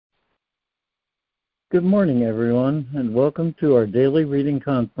Good morning, everyone, and welcome to our daily reading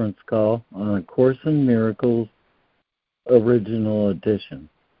conference call on A Course in Miracles Original Edition.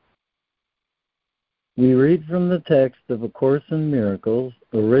 We read from the text of A Course in Miracles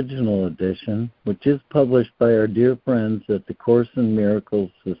Original Edition, which is published by our dear friends at the Course in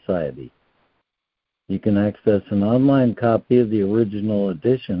Miracles Society. You can access an online copy of the original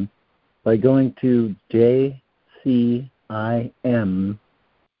edition by going to jcim.net,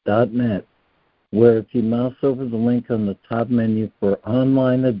 where if you mouse over the link on the top menu for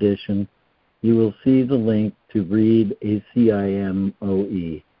online edition, you will see the link to read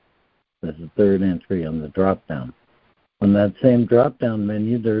ACIMOE. That's the third entry on the drop-down. On that same drop-down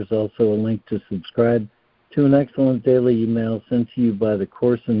menu, there's also a link to subscribe to an excellent daily email sent to you by the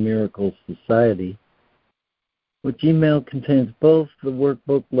Course in Miracles Society, which email contains both the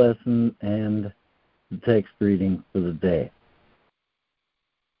workbook lesson and the text reading for the day.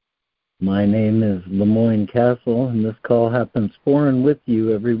 My name is Lemoyne Castle, and this call happens for and with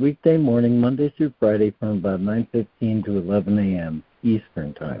you every weekday morning, Monday through Friday, from about 9:15 to 11 a.m.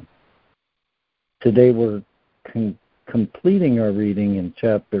 Eastern Time. Today we're completing our reading in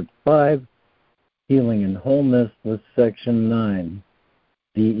Chapter 5, Healing and Wholeness, with Section 9,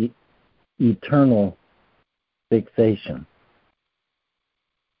 the Eternal Fixation.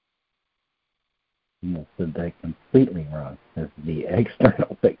 I said that completely wrong. It's the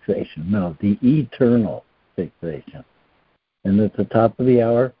external fixation. No, the eternal fixation. And at the top of the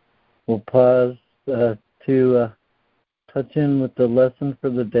hour, we'll pause to touch in with the lesson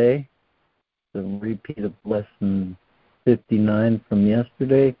for the day. The repeat of lesson 59 from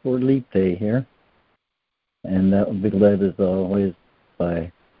yesterday for Leap Day here. And that will be led, as always,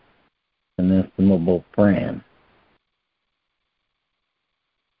 by an estimable Fran.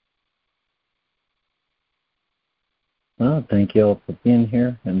 Well, thank you all for being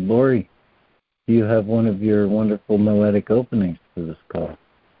here. And Lori, do you have one of your wonderful noetic openings for this call?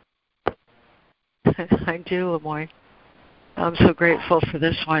 I do, Lemoyne. I'm so grateful for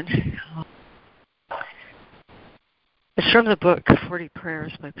this one. It's from the book 40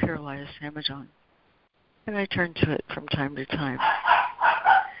 Prayers by Paralyzed Amazon, and I turn to it from time to time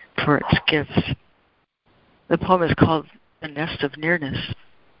for its gifts. The poem is called The Nest of Nearness.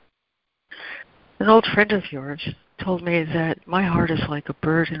 An old friend of yours told me that my heart is like a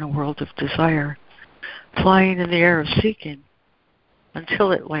bird in a world of desire, flying in the air of seeking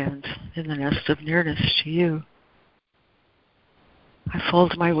until it lands in the nest of nearness to you. I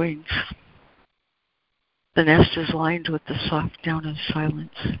fold my wings. The nest is lined with the soft down of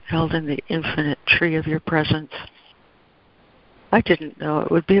silence, held in the infinite tree of your presence. I didn't know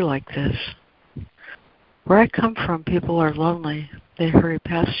it would be like this. Where I come from, people are lonely. They hurry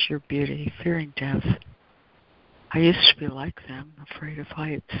past your beauty, fearing death. I used to be like them, afraid of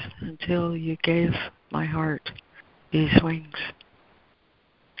heights, until you gave my heart these wings.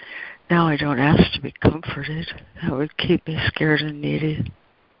 Now I don't ask to be comforted. That would keep me scared and needy.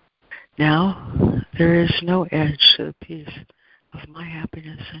 Now there is no edge to the peace of my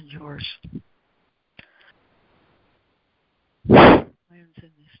happiness and yours. Lands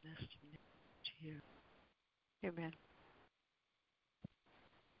in this nest to you. Amen.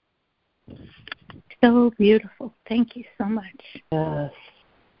 So beautiful. Thank you so much. Yes.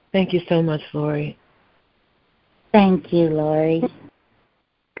 Thank you so much, Lori. Thank you, Lori.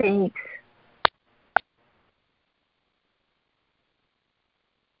 Thanks.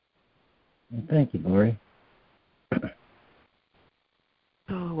 Thank you, Lori.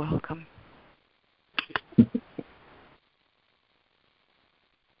 Oh, welcome.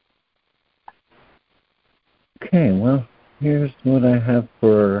 Okay, well, here's what I have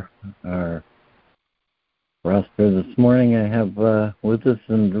for our roster this morning. I have with us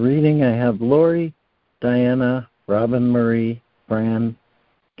in the reading, I have Lori, Diana, Robin Marie, Fran,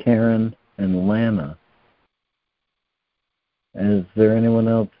 Karen, and Lana. Is there anyone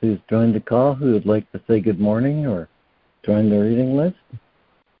else who's joined the call who would like to say good morning or join the reading list?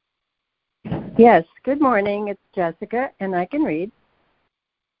 Yes, good morning. It's Jessica, and I can read.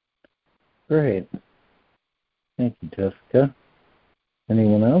 Great. Thank you, Jessica.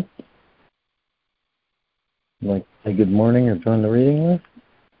 Anyone else would like to say good morning or join the reading list?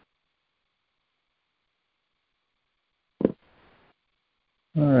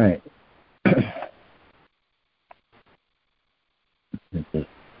 All right. Just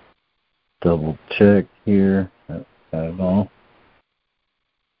double check here. That's got it all.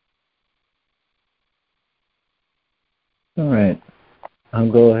 All right.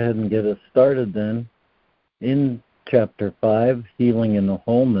 I'll go ahead and get us started then. In Chapter 5, Healing and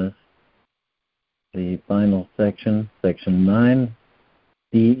Wholeness, the final section, Section 9,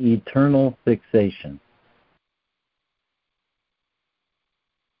 the eternal fixation.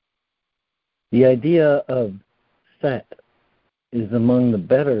 The idea of set is among the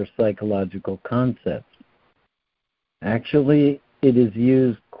better psychological concepts. Actually, it is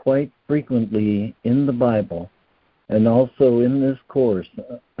used quite frequently in the Bible and also in this course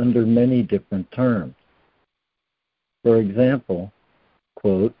under many different terms. For example,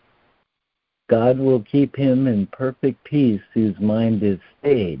 quote, God will keep him in perfect peace whose mind is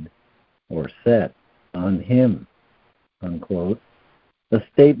stayed or set on him, unquote. A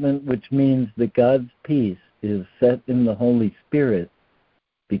statement which means that God's peace is set in the Holy Spirit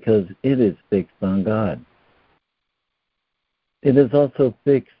because it is fixed on God. It is also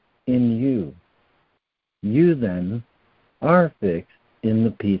fixed in you. You then are fixed in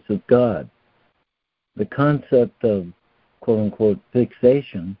the peace of God. The concept of quote-unquote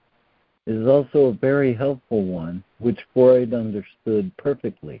fixation is also a very helpful one, which Freud understood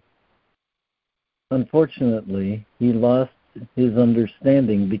perfectly. Unfortunately, he lost his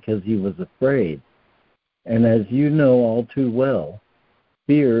understanding because he was afraid. And as you know all too well,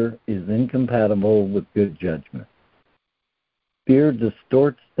 fear is incompatible with good judgment. Fear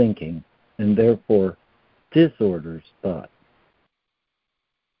distorts thinking and therefore disorders thought.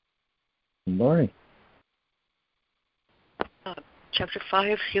 Laurie. Chapter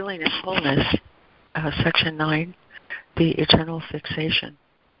 5, Healing and Wholeness, Section 9, the Eternal Fixation.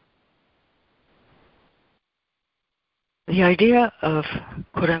 The idea of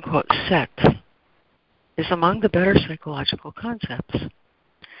quote-unquote set is among the better psychological concepts.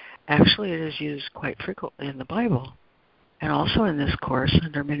 Actually, it is used quite frequently in the Bible and also in this course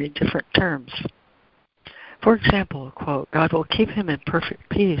under many different terms. For example, quote, God will keep him in perfect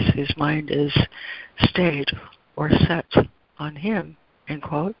peace whose mind is stayed or set on him, end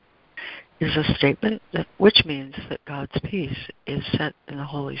quote, is a statement which means that God's peace is set in the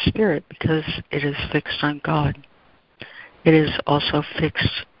Holy Spirit because it is fixed on God. It is also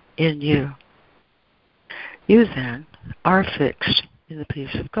fixed in you. You then are fixed in the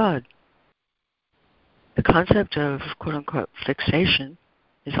peace of God. The concept of quote-unquote fixation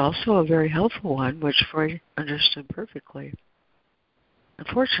is also a very helpful one, which Freud understood perfectly.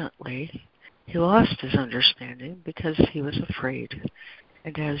 Unfortunately, he lost his understanding because he was afraid.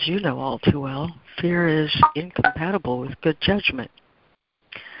 And as you know all too well, fear is incompatible with good judgment.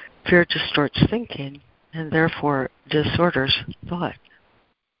 Fear distorts thinking and therefore disorders thought.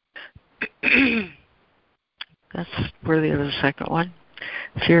 That's worthy of the second one.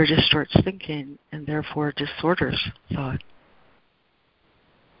 Fear distorts thinking and therefore disorders thought.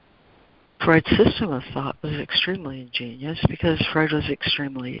 Freud's system of thought was extremely ingenious because Freud was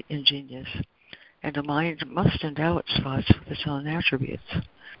extremely ingenious, and a mind must endow its thoughts with its own attributes.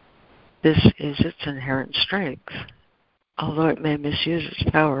 This is its inherent strength. Although it may misuse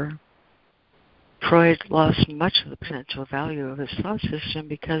its power, Freud lost much of the potential value of his thought system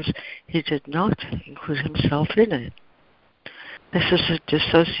because he did not include himself in it. This is a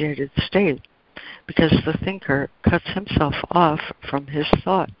dissociated state because the thinker cuts himself off from his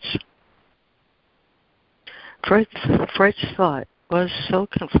thoughts. Freud's thought was so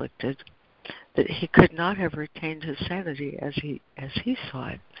conflicted that he could not have retained his sanity as he saw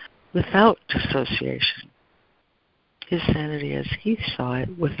it without dissociation. His sanity as he saw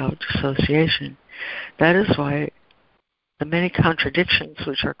it without dissociation. That is why the many contradictions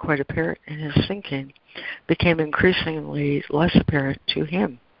which are quite apparent in his thinking became increasingly less apparent to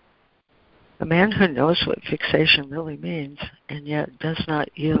him. A man who knows what fixation really means and yet does not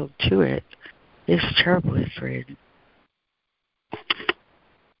yield to it is terribly afraid.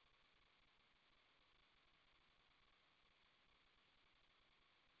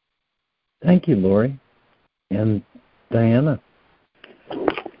 Thank you, Laurie. And Diana.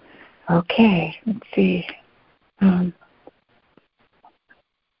 Okay, let's see. The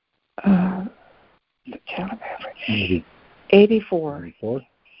child average. 84.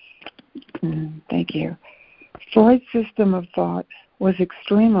 Thank you. Freud's system of thought was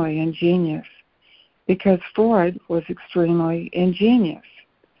extremely ingenious because Freud was extremely ingenious,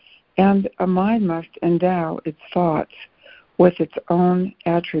 and a mind must endow its thoughts with its own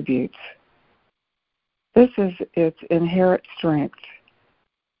attributes. This is its inherent strength.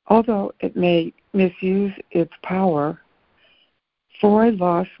 Although it may misuse its power, Freud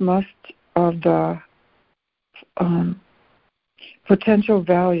lost much of the potential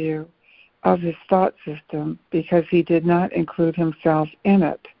value of his thought system because he did not include himself in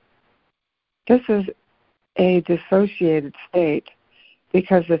it. This is a dissociated state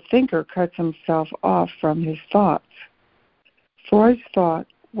because the thinker cuts himself off from his thoughts. Freud's thought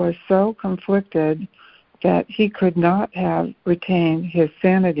was so conflicted that he could not have retained his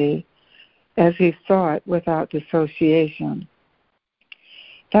sanity as he saw it without dissociation.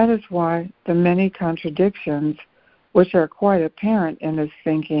 That is why the many contradictions, which are quite apparent in his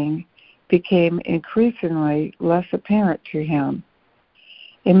thinking, became increasingly less apparent to him.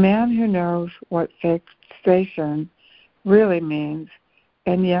 A man who knows what fixation really means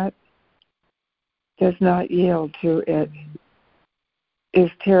and yet does not yield to it is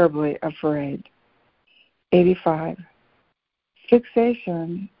terribly afraid. 85.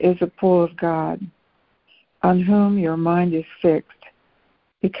 Fixation is a pull of God, on whom your mind is fixed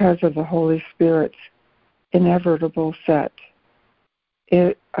because of the Holy Spirit's inevitable set.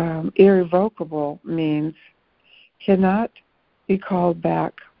 Irrevocable means cannot be called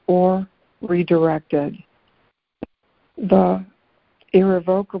back or redirected. The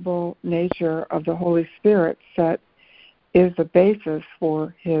irrevocable nature of the Holy Spirit set is the basis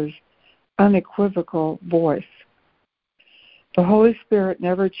for his unequivocal voice. The Holy Spirit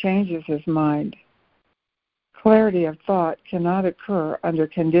never changes his mind. Clarity of thought cannot occur under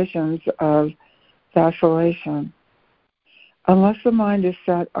conditions of vacillation. Unless the mind is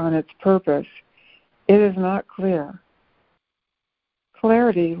set on its purpose, it is not clear.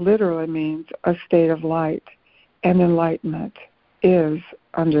 Clarity literally means a state of light, and enlightenment is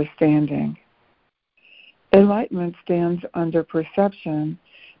understanding. Enlightenment stands under perception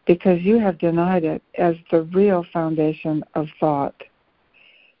because you have denied it as the real foundation of thought.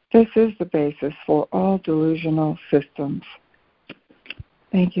 This is the basis for all delusional systems.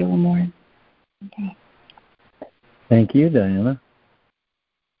 Thank you, Lemoyne. Okay. Thank you, Diana.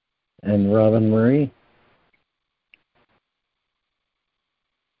 And Robin Marie.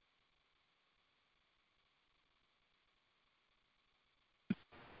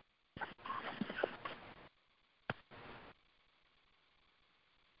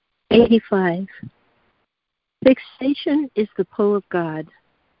 $85. Fixation is the pull of God,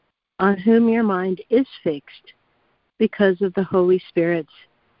 on whom your mind is fixed because of the Holy Spirit's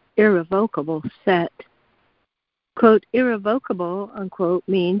irrevocable set. Quote, irrevocable, unquote,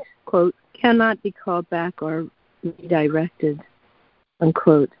 means, quote, cannot be called back or redirected,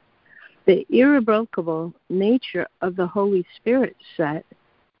 unquote. The irrevocable nature of the Holy Spirit set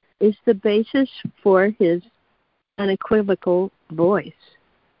is the basis for his unequivocal voice.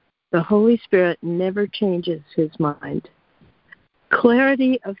 The Holy Spirit never changes his mind.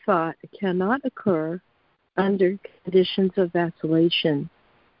 Clarity of thought cannot occur under conditions of vacillation.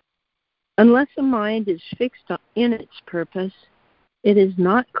 Unless a mind is fixed in its purpose, it is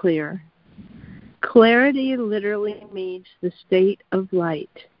not clear. Clarity literally means the state of light,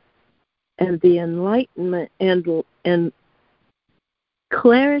 and the enlightenment and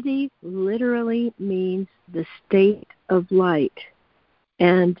clarity literally means the state of light,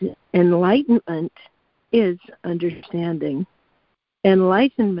 and enlightenment is understanding.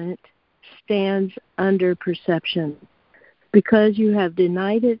 Enlightenment stands under perception because you have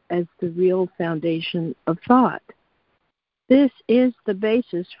denied it as the real foundation of thought. This is the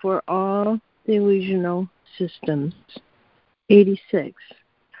basis for all delusional systems. 86.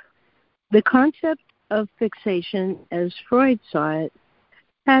 The concept of fixation, as Freud saw it,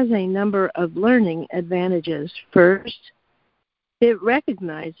 has a number of learning advantages. First, it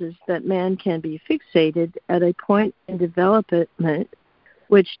recognizes that man can be fixated at a point in development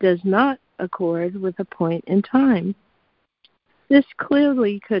which does not accord with a point in time. This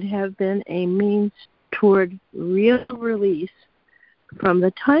clearly could have been a means toward real release from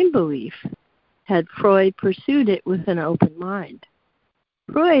the time belief had Freud pursued it with an open mind.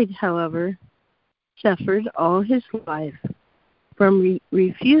 Freud, however, suffered all his life from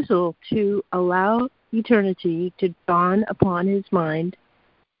refusal to allow eternity to dawn upon his mind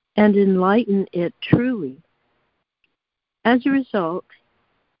and enlighten it truly. As a result,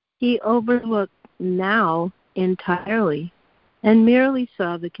 he overlooked now entirely and merely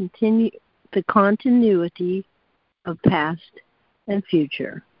saw the continuity of past and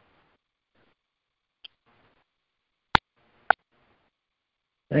future.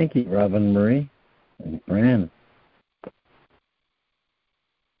 Thank you, Robin Marie and Fran.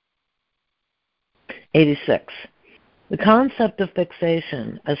 86. The concept of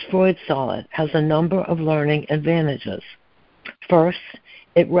fixation, as Freud saw it, has a number of learning advantages. First,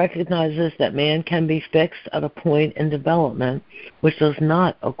 it recognizes that man can be fixed at a point in development which does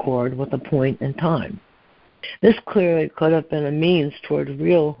not accord with a point in time. This clearly could have been a means toward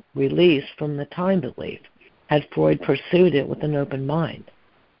real release from the time belief, had Freud pursued it with an open mind.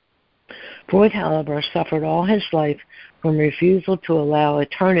 Freud, however, suffered all his life from refusal to allow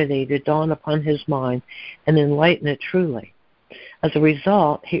eternity to dawn upon his mind and enlighten it truly. As a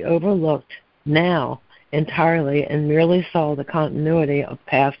result, he overlooked now entirely and merely saw the continuity of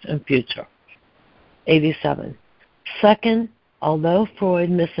past and future. 87. Second, although Freud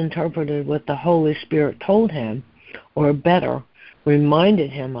misinterpreted what the Holy Spirit told him, or better,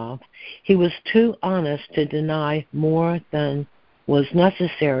 reminded him of, he was too honest to deny more than was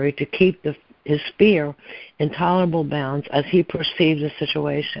necessary to keep his fear in tolerable bounds as he perceived the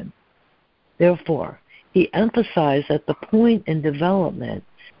situation. Therefore, he emphasized that the point in development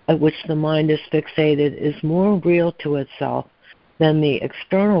at which the mind is fixated is more real to itself than the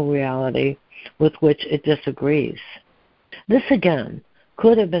external reality with which it disagrees. This, again,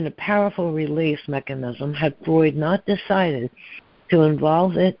 could have been a powerful release mechanism had Freud not decided to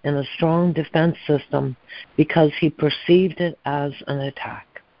involve it in a strong defense system because he perceived it as an attack.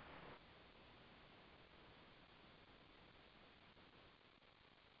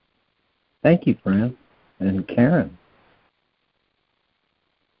 Thank you, Fran. And Karen.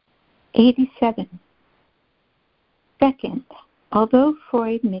 87. Second, although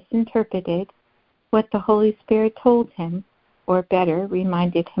Freud misinterpreted what the Holy Spirit told him, or better,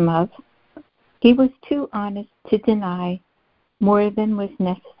 reminded him of, he was too honest to deny more than was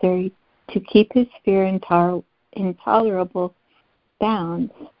necessary to keep his fear in intolerable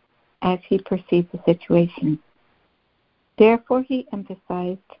bounds as he perceived the situation. Therefore, he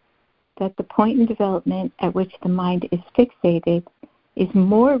emphasized that the point in development at which the mind is fixated is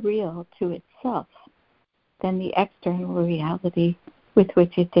more real to itself than the external reality with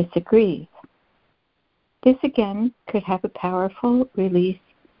which it disagrees. This again could have a powerful release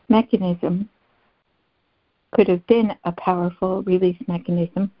mechanism, could have been a powerful release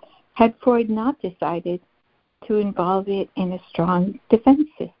mechanism had Freud not decided to involve it in a strong defense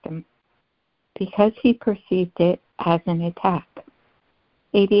system because he perceived it as an attack.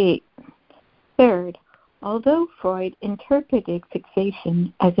 88. Third, although Freud interpreted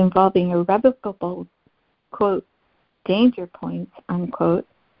fixation as involving irrevocable, quote, danger points, unquote,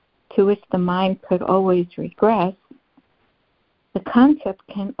 to which the mind could always regress, the concept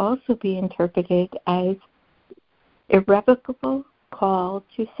can also be interpreted as irrevocable call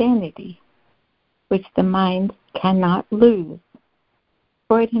to sanity, which the mind cannot lose.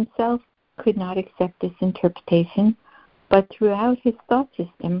 Freud himself could not accept this interpretation, but throughout his thought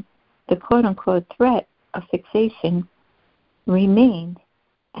system, the quote-unquote threat of fixation remained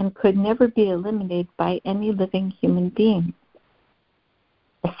and could never be eliminated by any living human being.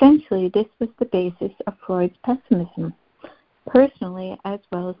 Essentially, this was the basis of Freud's pessimism, personally as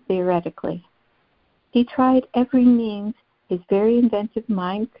well as theoretically. He tried every means his very inventive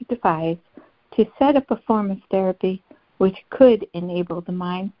mind could devise to set up a form of therapy which could enable the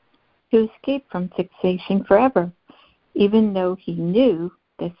mind to escape from fixation forever, even though he knew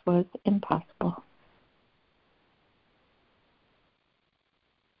this was impossible.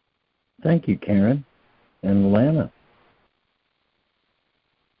 Thank you, Karen. And Lana.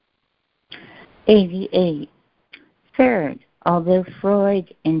 88. Third, although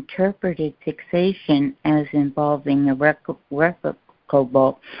Freud interpreted fixation as involving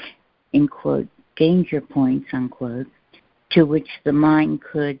irrevocable, in quote, danger points, unquote, to which the mind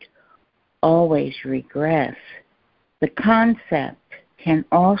could always regress, the concept can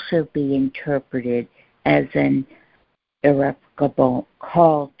also be interpreted as an irrevocable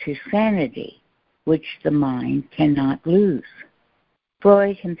call to sanity, which the mind cannot lose.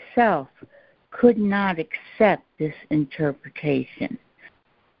 Freud himself could not accept this interpretation,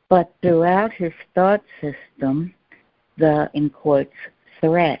 but throughout his thought system, the, in quotes,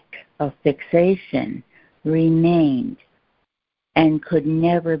 threat of fixation remained and could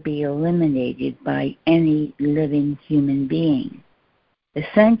never be eliminated by any living human being.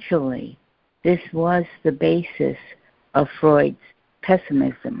 Essentially, this was the basis of Freud's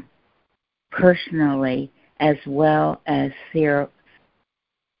pessimism, personally as well as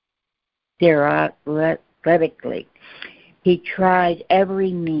theoretically. He tried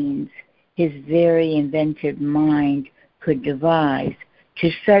every means his very inventive mind could devise to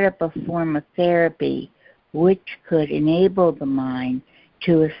set up a form of therapy which could enable the mind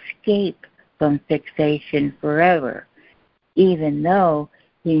to escape from fixation forever, even though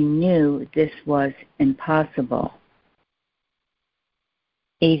he knew this was impossible.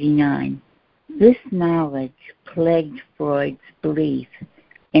 89. This knowledge plagued Freud's belief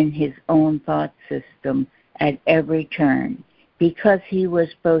in his own thought system at every turn, because he was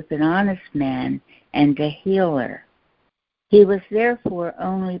both an honest man and a healer. He was therefore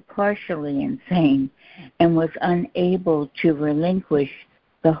only partially insane and was unable to relinquish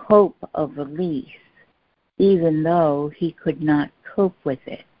the hope of release, even though he could not cope with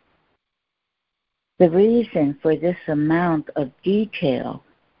it. The reason for this amount of detail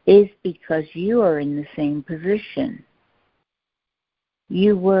is because you are in the same position.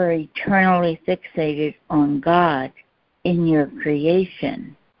 You were eternally fixated on God in your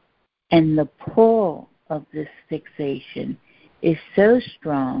creation, and the pull of this fixation is so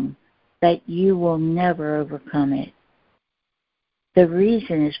strong that you will never overcome it. The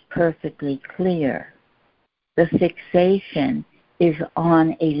reason is perfectly clear. The fixation is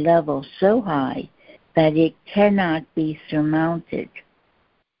on a level so high that it cannot be surmounted.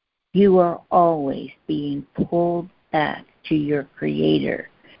 You are always being pulled back to your Creator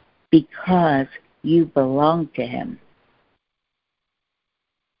because you belong to Him.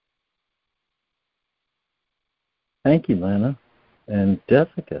 Thank you, Lana. And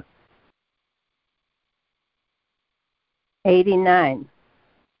Jessica. 89.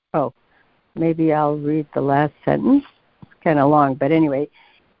 Oh, maybe I'll read the last sentence. It's kind of long, but anyway.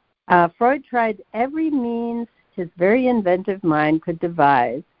 Freud tried every means his very inventive mind could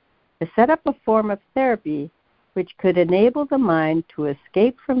devise to set up a form of therapy which could enable the mind to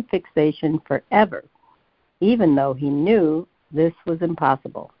escape from fixation forever, even though he knew this was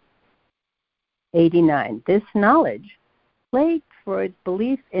impossible. 89. This knowledge plagued Freud's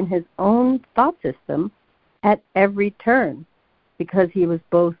belief in his own thought system at every turn, because he was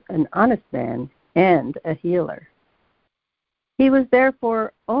both an honest man and a healer. He was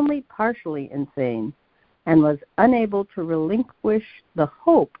therefore only partially insane and was unable to relinquish the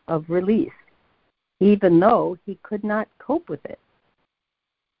hope of release, even though he could not cope with it.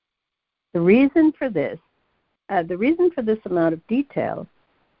 The reason for this amount of detail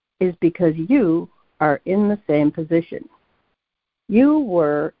is because you are in the same position. You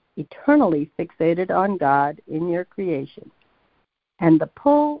were eternally fixated on God in your creation, and the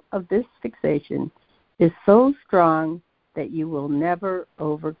pull of this fixation is so strong that you will never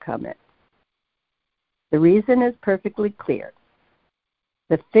overcome it. The reason is perfectly clear.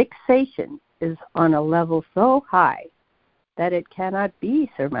 The fixation is on a level so high that it cannot be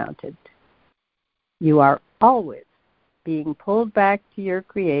surmounted. You are always being pulled back to your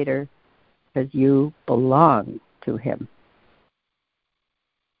Creator because you belong to Him.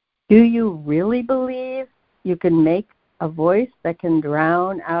 Do you really believe you can make a voice that can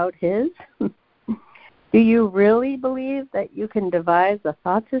drown out His? Do you really believe that you can devise a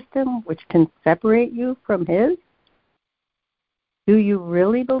thought system which can separate you from His? Do you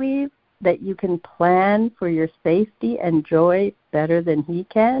really believe that you can plan for your safety and joy better than He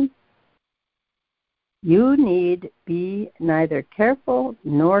can? You need be neither careful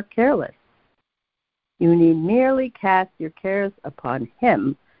nor careless. You need merely cast your cares upon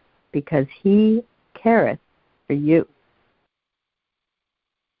Him, because He careth for you.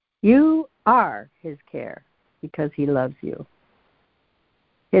 You are His care because He loves you.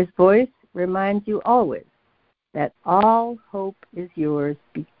 His voice reminds you always that all hope is yours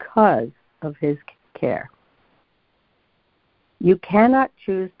because of His care. You cannot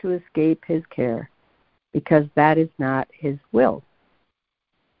choose to escape His care because that is not His will.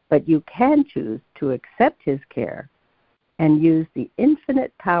 But you can choose to accept His care and use the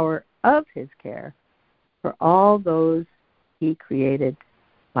infinite power of His care for all those He created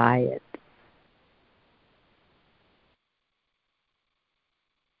by it.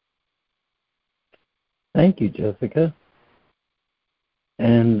 Thank you, Jessica.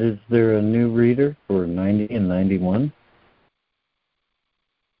 And is there a new reader for 90 and 91?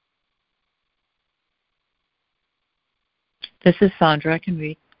 This is Sandra. I can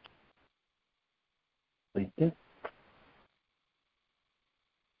read. Thank you.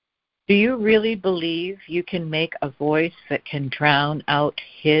 Do you really believe you can make a voice that can drown out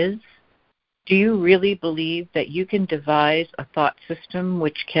His? Do you really believe that you can devise a thought system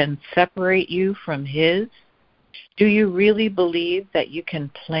which can separate you from His? Do you really believe that you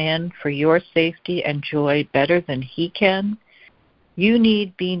can plan for your safety and joy better than He can? You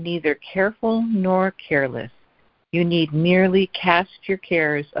need be neither careful nor careless. You need merely cast your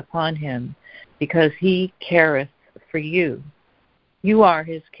cares upon Him, because He careth for you. You are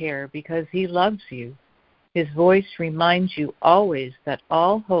His care because He loves you. His voice reminds you always that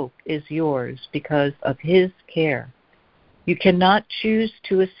all hope is yours because of His care. You cannot choose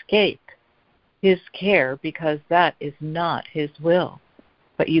to escape His care because that is not His will.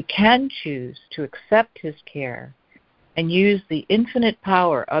 But you can choose to accept His care and use the infinite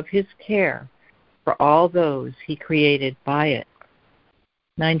power of His care for all those He created by it.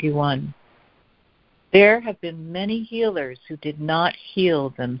 91. There have been many healers who did not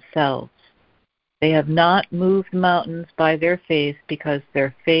heal themselves. They have not moved mountains by their faith because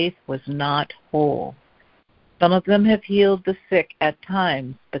their faith was not whole. Some of them have healed the sick at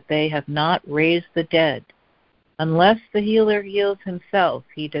times, but they have not raised the dead. Unless the healer heals himself,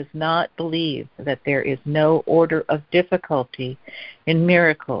 he does not believe that there is no order of difficulty in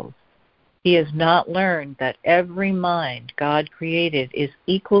miracles. He has not learned that every mind God created is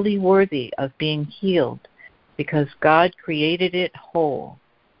equally worthy of being healed because God created it whole.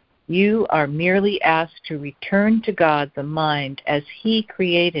 You are merely asked to return to God the mind as He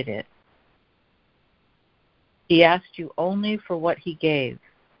created it. He asked you only for what He gave,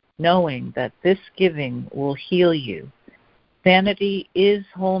 knowing that this giving will heal you. Sanity is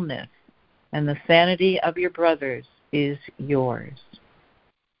wholeness, and the sanity of your brothers is yours.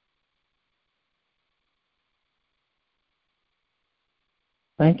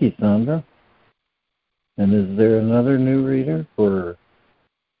 Thank you, Sandra. And is there another new reader for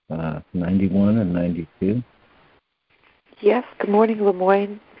 91 and 92? Yes, good morning,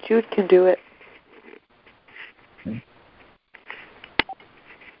 Lemoyne. Jude can do it. Okay.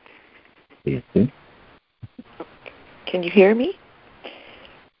 Please do. Can you hear me?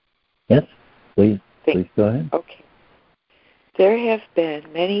 Yes, please go ahead. Okay. There have been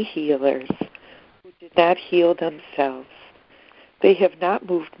many healers who did not heal themselves. They have not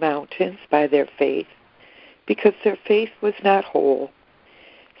moved mountains by their faith because their faith was not whole.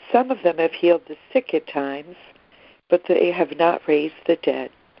 Some of them have healed the sick at times, but they have not raised the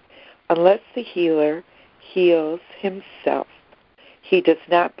dead. Unless the healer heals himself, he does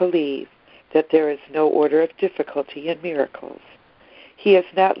not believe that there is no order of difficulty in miracles. He has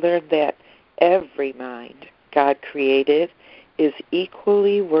not learned that every mind God created is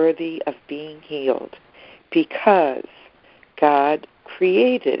equally worthy of being healed because God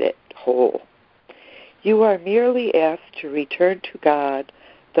created it whole. You are merely asked to return to God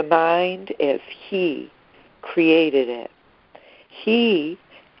the mind as He created it. He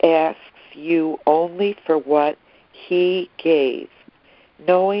asks you only for what He gave,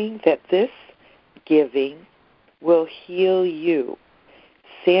 knowing that this giving will heal you.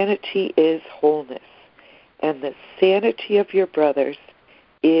 Sanity is wholeness, and the sanity of your brothers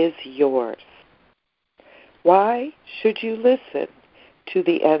is yours. Why should you listen to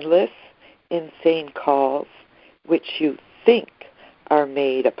the endless, insane calls which you think are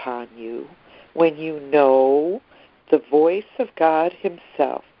made upon you when you know the voice of God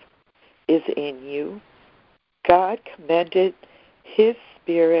Himself is in you? God commended His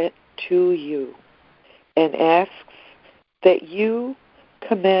Spirit to you and asks that you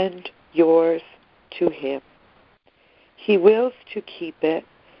commend yours to Him. He wills to keep it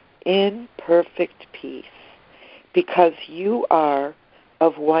in perfect peace because you are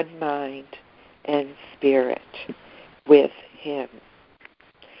of one mind and spirit with Him.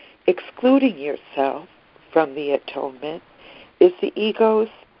 Excluding yourself from the atonement is the ego's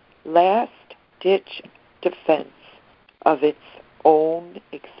last-ditch defense of its own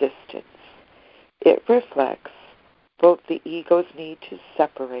existence. It reflects both the ego's need to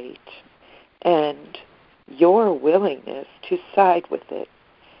separate and your willingness to side with it,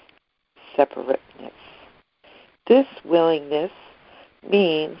 separateness. This willingness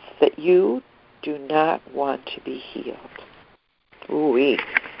means that you do not want to be healed. Ooh-wee.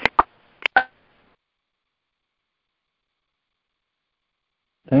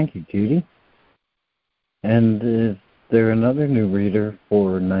 Thank you, Judy. And is there another new reader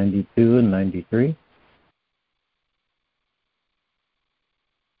for 92 and 93?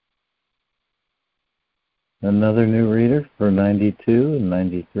 Another new reader for 92 and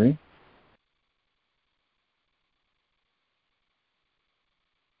 93?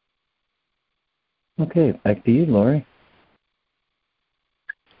 Okay, back to you, Lori.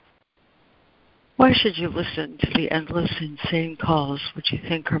 Why should you listen to the endless, insane calls which you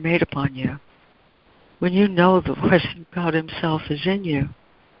think are made upon you, when you know the voice of God Himself is in you?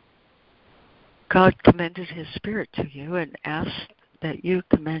 God commended His Spirit to you and asked that you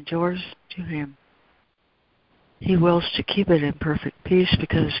commend yours to Him. He wills to keep it in perfect peace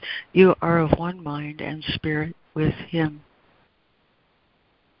because you are of one mind and spirit with Him.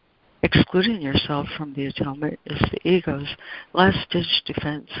 Excluding yourself from the atonement is the ego's last-ditch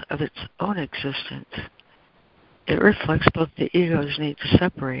defense of its own existence. It reflects both the ego's need to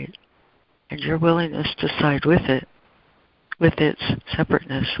separate and your willingness to side with it, with its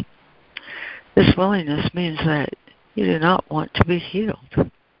separateness. This willingness means that you do not want to be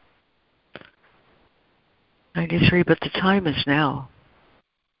healed. 93, but the time is now.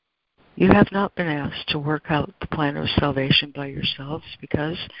 You have not been asked to work out the plan of salvation by yourselves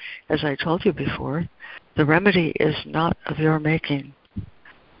because, as I told you before, the remedy is not of your making.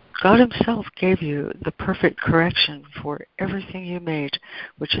 God Himself gave you the perfect correction for everything you made,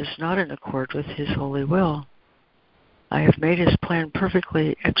 which is not in accord with His holy will. I have made His plan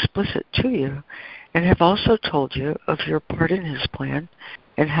perfectly explicit to you, and have also told you of your part in his plan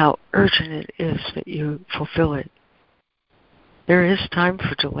and how urgent it is that you fulfill it. There is time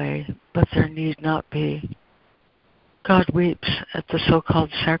for delay, but there need not be. God weeps at the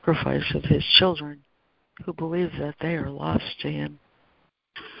so-called sacrifice of his children who believe that they are lost to him.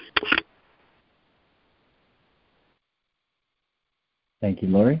 Thank you,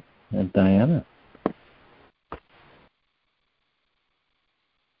 Lori. And Diana.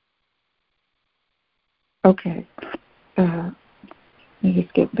 Okay. Let me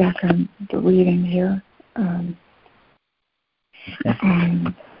just get back on the reading here.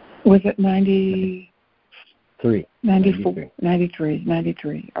 Was it 93? 94,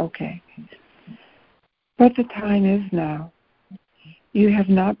 93. Okay. But the time is now. You have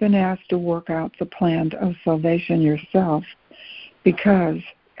not been asked to work out the plan of salvation yourself because,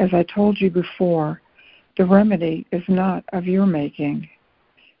 as I told you before, the remedy is not of your making.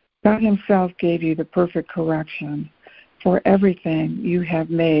 God himself gave you the perfect correction for everything you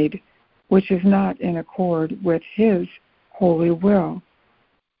have made, which is not in accord with his holy will.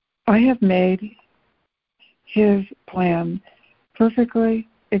 I have made his plan perfectly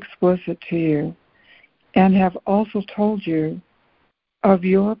explicit to you and have also told you of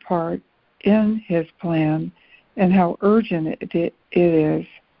your part in his plan and how urgent it is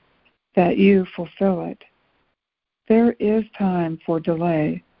that you fulfill it. There is time for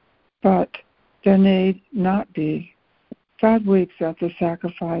delay, but there need not be. God weeps at the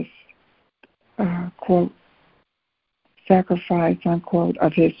sacrifice, quote, sacrifice, unquote,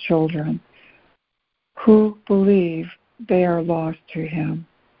 of his children who believe they are lost to him.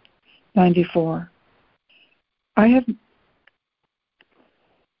 94. I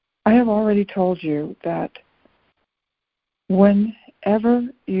have already told you that whenever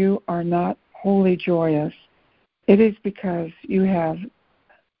you are not wholly joyous, it is because you have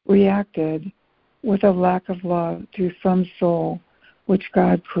reacted with a lack of love to some soul which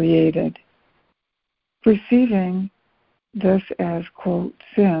God created. Perceiving this as, quote,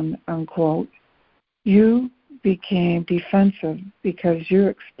 sin, unquote, you became defensive because you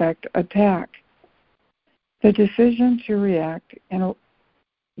expect attack. The decision to react in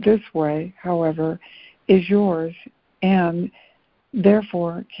this way, however, is yours and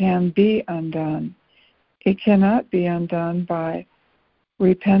therefore can be undone. It cannot be undone by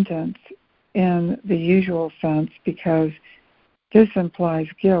repentance in the usual sense because this implies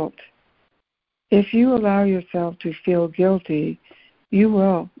guilt. If you allow yourself to feel guilty, you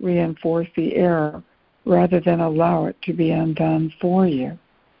will reinforce the error rather than allow it to be undone for you.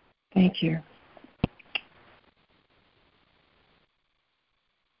 Thank you.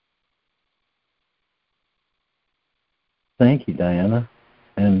 Thank you, Diana.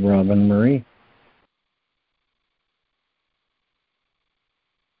 And Robin Marie.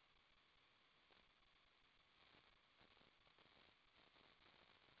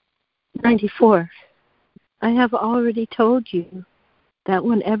 "94. I have already told you that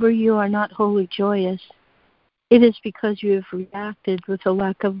whenever you are not wholly joyous, it is because you have reacted with a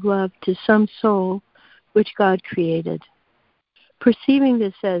lack of love to some soul which God created. Perceiving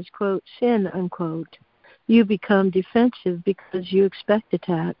this as, quote, sin, unquote, you become defensive because you expect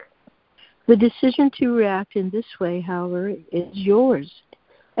attack. The decision to react in this way, however, is yours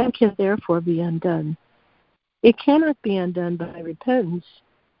and can therefore be undone. It cannot be undone by repentance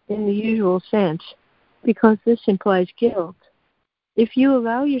in the usual sense because this implies guilt. If you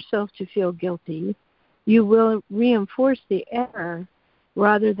allow yourself to feel guilty, you will reinforce the error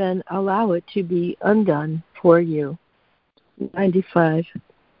rather than allow it to be undone for you." 95.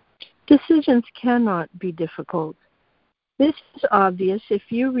 Decisions cannot be difficult. This is obvious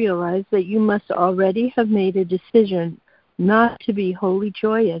if you realize that you must already have made a decision not to be wholly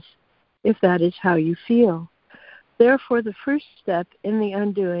joyous, if that is how you feel. Therefore, the first step in the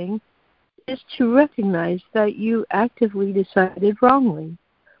undoing is to recognize that you actively decided wrongly,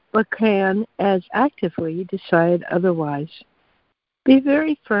 but can as actively decide otherwise. Be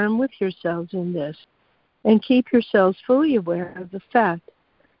very firm with yourselves in this, and keep yourselves fully aware of the fact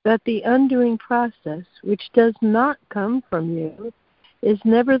that the undoing process, which does not come from you, is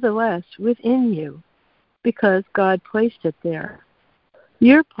nevertheless within you, because God placed it there.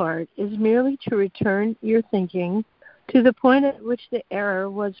 Your part is merely to return your thinking to the point at which the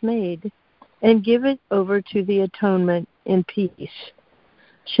error was made and give it over to the atonement in peace.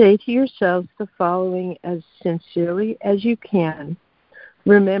 Say to yourselves the following as sincerely as you can,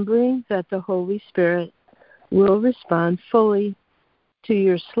 remembering that the Holy Spirit will respond fully to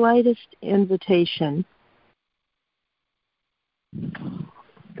your slightest invitation.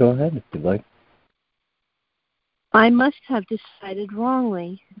 Go ahead if you'd like. I must have decided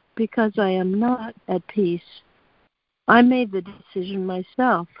wrongly. because I am not at peace. I made the decision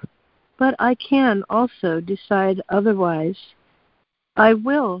myself, but I can also decide otherwise. I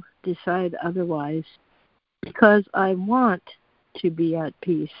will decide otherwise because I want to be at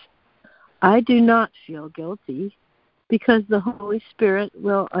peace. I do not feel guilty because the Holy Spirit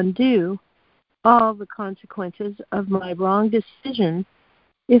will undo all the consequences of my wrong decision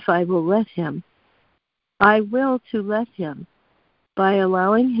if I will let Him. I will to let Him by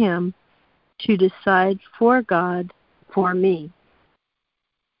allowing Him to decide for God for me.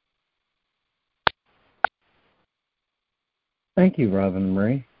 Thank you, Robin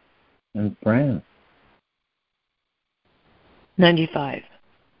Marie. And Fran. 95.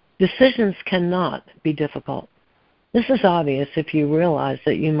 Decisions cannot be difficult. This is obvious if you realize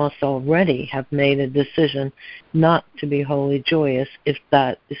that you must already have made a decision not to be wholly joyous if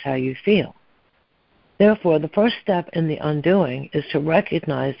that is how you feel. Therefore, the first step in the undoing is to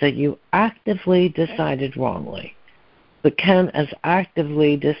recognize that you actively decided wrongly, but can as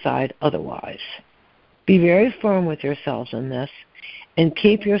actively decide otherwise. Be very firm with yourselves in this, and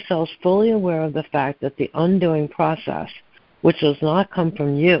keep yourselves fully aware of the fact that the undoing process, which does not come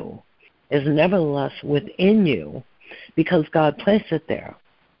from you, is nevertheless within you because God placed it there.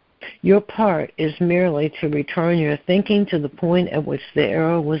 Your part is merely to return your thinking to the point at which the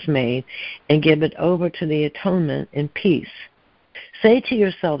error was made and give it over to the atonement in peace. Say to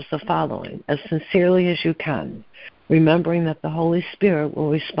yourselves the following as sincerely as you can, remembering that the Holy Spirit will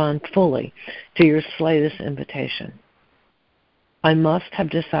respond fully to your slightest invitation. I must have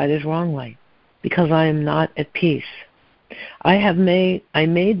decided wrongly because I am not at peace. I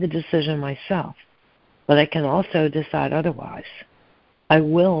made the decision myself, but I can also decide otherwise. I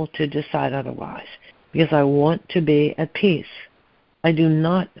will to decide otherwise because I want to be at peace. I do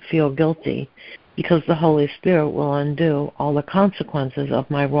not feel guilty because the Holy Spirit will undo all the consequences of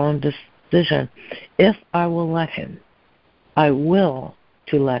my wrong decision if I will let Him. I will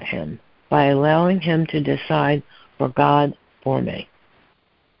to let Him by allowing Him to decide for God for me.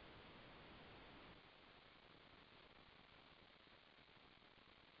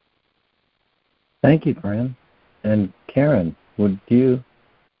 Thank you, Fran. And Karen, would you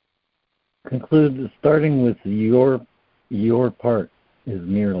conclude starting with your part is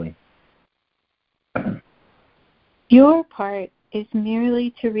merely? Your part is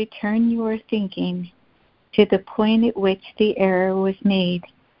merely to return your thinking to the point at which the error was made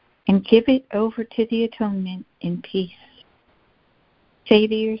and give it over to the atonement in peace. Say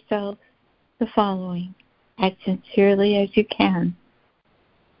to yourself the following as sincerely as you can,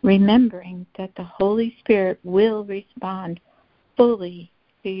 remembering that the Holy Spirit will respond fully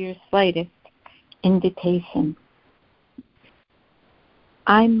to your slightest invitation.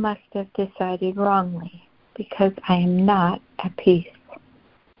 I must have decided wrongly because I am not at peace.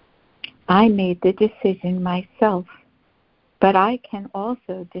 I made the decision myself, but I can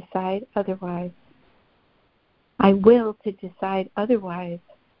also decide otherwise. I will to decide otherwise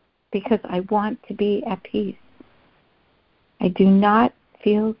because I want to be at peace. I do not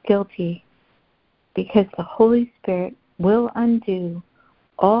feel guilty because the Holy Spirit will undo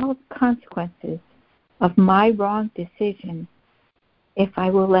all consequences of my wrong decision if I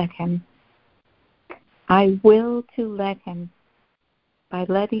will let Him. I will to let Him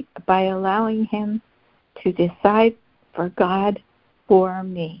by allowing Him to decide for God for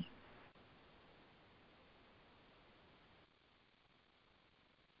me.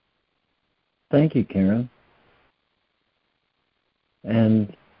 Thank you, Karen.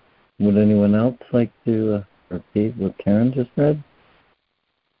 And would anyone else like to repeat what Karen just read?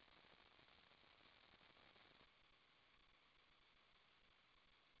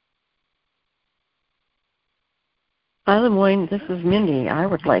 Hi, Lemoyne. This is Mindy. I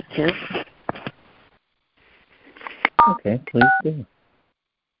would like to. Okay, please do.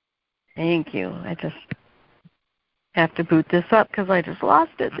 Thank you. I just have to boot this up because I just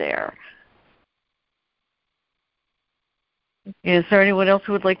lost it there. Is there anyone else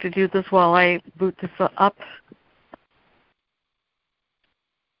who would like to do this while I boot this up?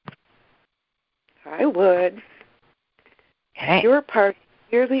 I would. Okay. Your part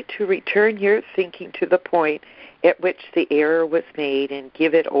is merely to return your thinking to the point at which the error was made and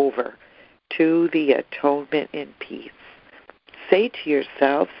give it over to the atonement in peace. Say to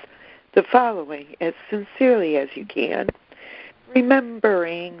yourselves the following as sincerely as you can,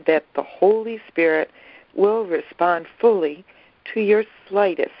 remembering that the Holy Spirit will respond fully to your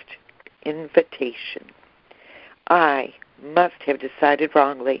slightest invitation. I must have decided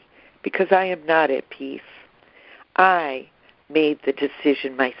wrongly because I am not at peace. I made the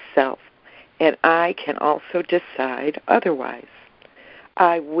decision myself, and I can also decide otherwise.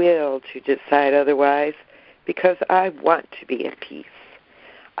 I will to decide otherwise because I want to be at peace.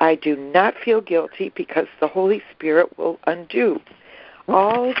 I do not feel guilty because the Holy Spirit will undo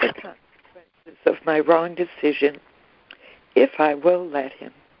all the consequences of my wrong decision if I will let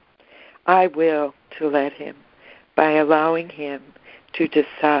Him. I will to let Him by allowing Him to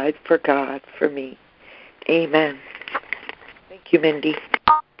decide for God for me. Amen. Thank you, Mindy.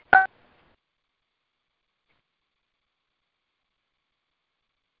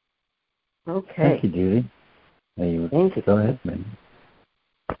 Okay. Thank you, Judy. Thank you. Go ahead, Mindy.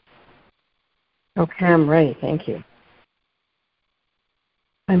 Okay, I'm ready. Thank you.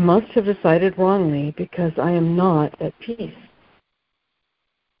 I must have decided wrongly because I am not at peace.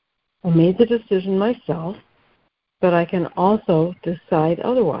 I made the decision myself, but I can also decide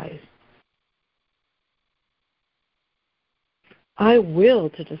otherwise. I will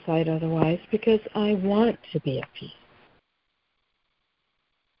to decide otherwise because I want to be at peace.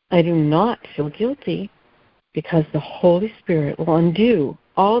 I do not feel guilty because the Holy Spirit will undo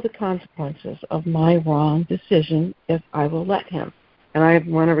all the consequences of my wrong decision if I will let Him. And I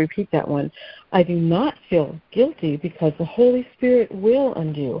want to repeat that one. I do not feel guilty because the Holy Spirit will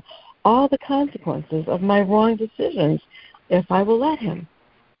undo all the consequences of my wrong decisions if I will let Him.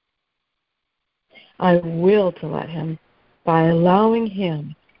 I will to let Him by allowing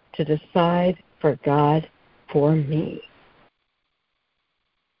Him to decide for God for me.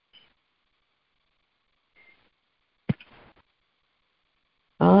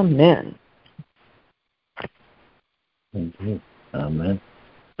 Amen. Thank you. Amen.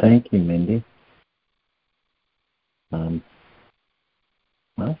 Thank you, Mindy. Well,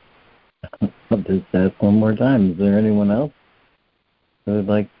 I'll just ask one more time. Is there anyone else who would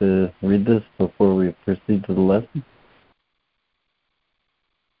like to read this before we proceed to the lesson?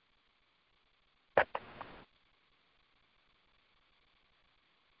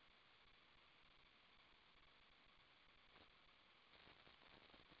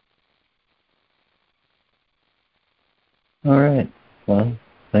 All right. Well,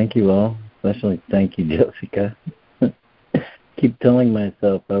 thank you all. Especially thank you, Jessica. Keep telling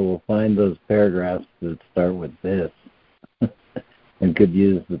myself I will find those paragraphs that start with this and could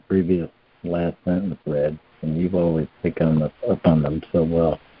use the previous last sentence read. And you've always picked up on them so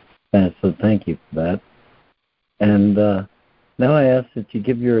well. And so thank you for that. And now I ask that you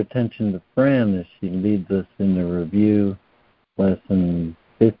give your attention to Fran as she leads us in the review lesson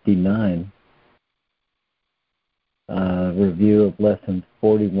 59. Review of lessons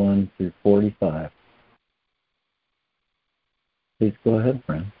 41 through 45. Please go ahead,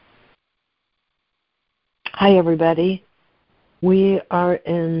 Fran. Hi, everybody. We are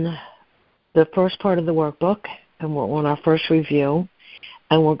in the first part of the workbook, and we're on our first review,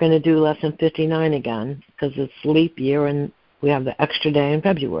 and we're going to do lesson 59 again because it's leap year and we have the extra day in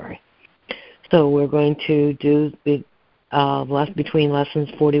February. So we're going to do between lessons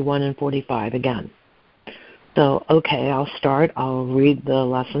 41 and 45 again. So, okay, I'll start. I'll read the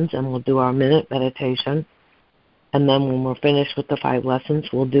lessons, and we'll do our minute meditation. And then when we're finished with the 5 lessons,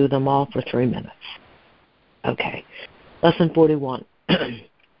 we'll do them all for 3 minutes. Okay. Lesson 41.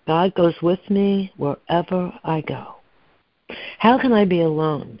 God goes with me wherever I go. How can I be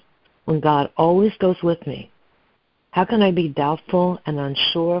alone when God always goes with me? How can I be doubtful and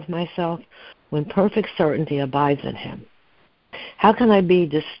unsure of myself when perfect certainty abides in Him? How can I be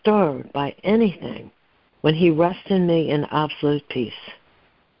disturbed by anything when He rests in me in absolute peace?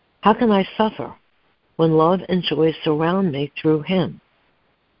 How can I suffer when love and joy surround me through Him?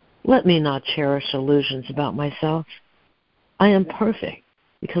 Let me not cherish illusions about myself. I am perfect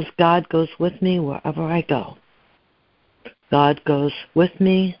because God goes with me wherever I go. God goes with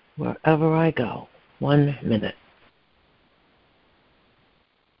me wherever I go. 1 minute.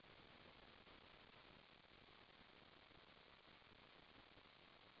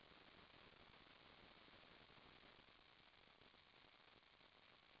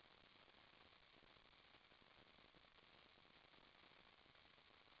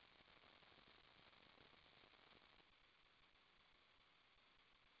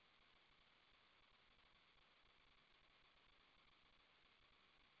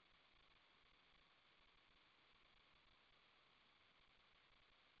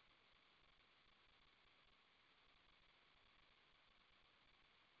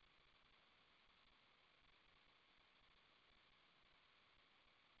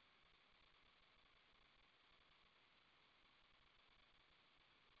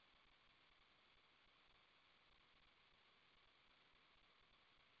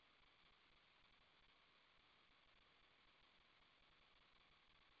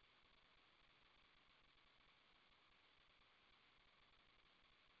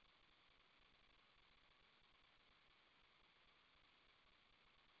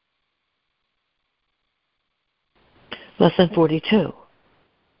 Lesson 42.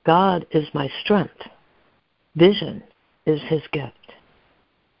 God is my strength. Vision is his gift.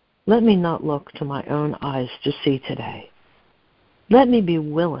 Let me not look to my own eyes to see today. Let me be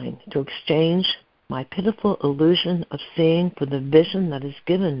willing to exchange my pitiful illusion of seeing for the vision that is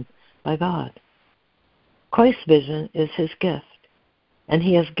given by God. Christ's vision is his gift, and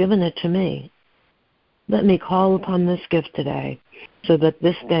he has given it to me. Let me call upon this gift today so that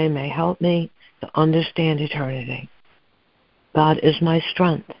this day may help me to understand eternity. God is my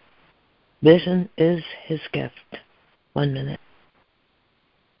strength. Vision is his gift. 1 minute.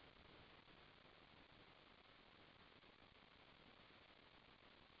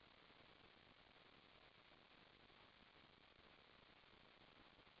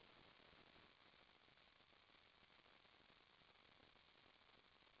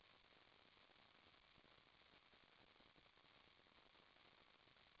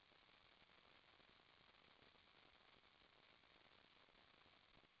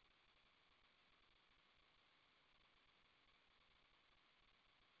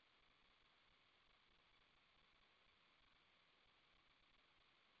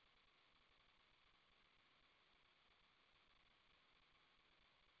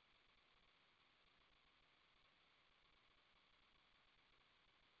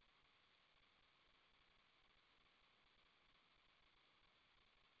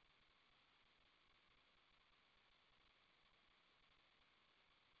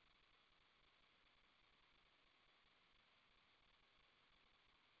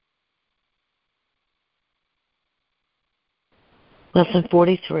 Lesson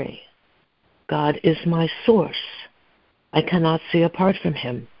 43. God is my source. I cannot see apart from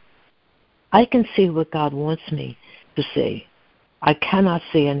him. I can see what God wants me to see. I cannot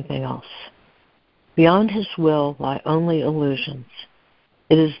see anything else. Beyond his will lie only illusions.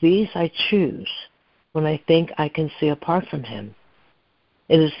 It is these I choose when I think I can see apart from him.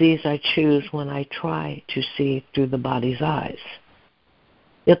 It is these I choose when I try to see through the body's eyes.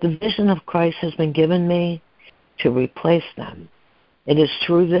 Yet the vision of Christ has been given me to replace them. It is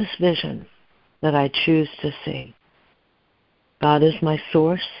through this vision that I choose to see. God is my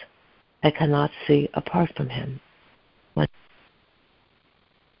source. I cannot see apart from him.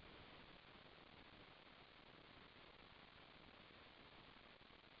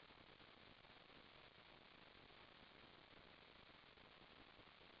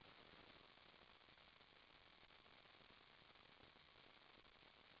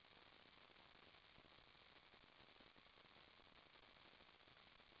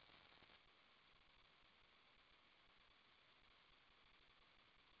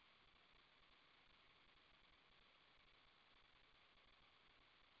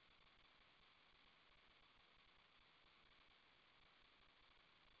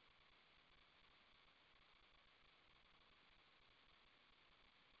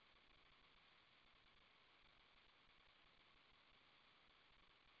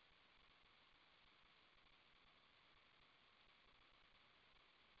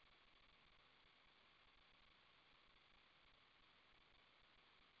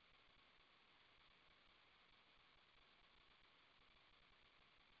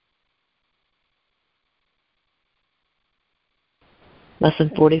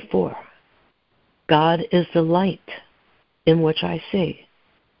 Lesson 44. God is the light in which I see.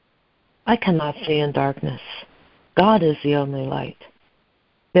 I cannot see in darkness. God is the only light.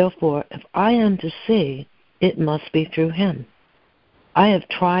 Therefore, if I am to see, it must be through him. I have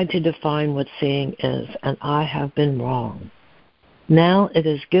tried to define what seeing is, and I have been wrong. Now it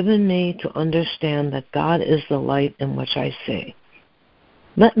is given me to understand that God is the light in which I see.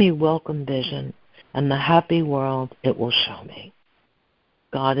 Let me welcome vision and the happy world it will show me.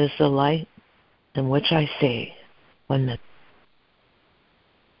 God is the light in which I see. 1 minute.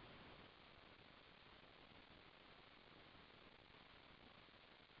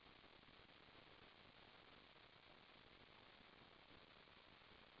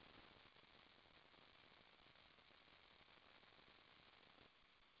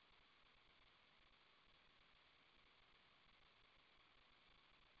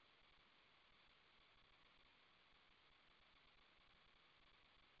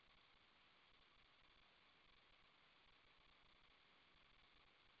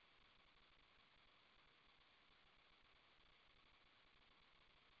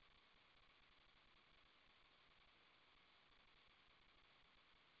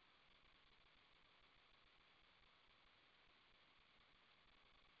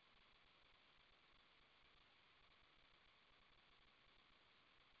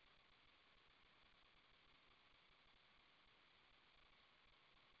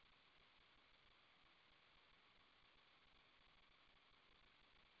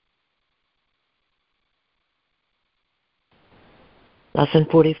 Lesson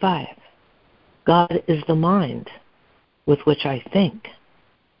 45. God is the mind with which I think.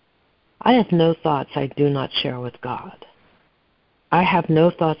 I have no thoughts I do not share with God. I have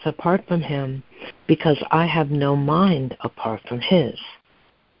no thoughts apart from Him because I have no mind apart from His.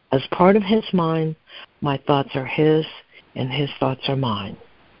 As part of His mind, my thoughts are His and His thoughts are mine.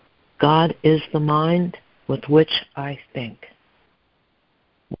 God is the mind with which I think.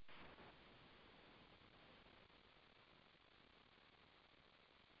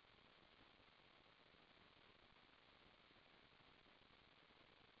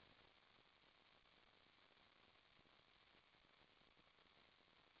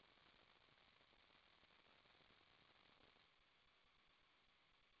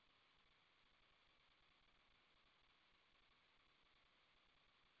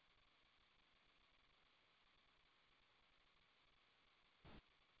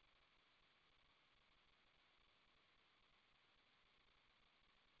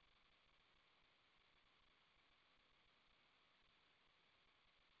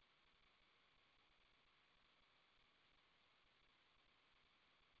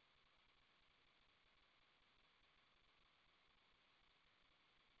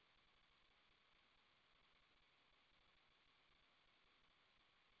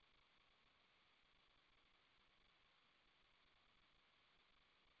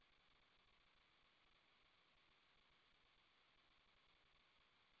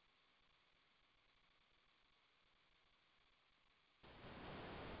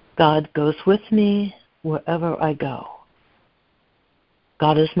 God goes with me wherever I go.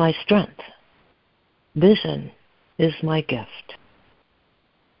 God is my strength. Vision is my gift.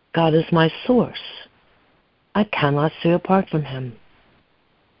 God is my source. I cannot see apart from Him.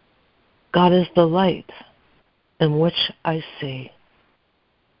 God is the light in which I see.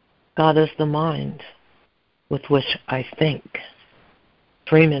 God is the mind with which I think.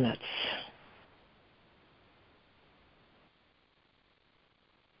 3 minutes.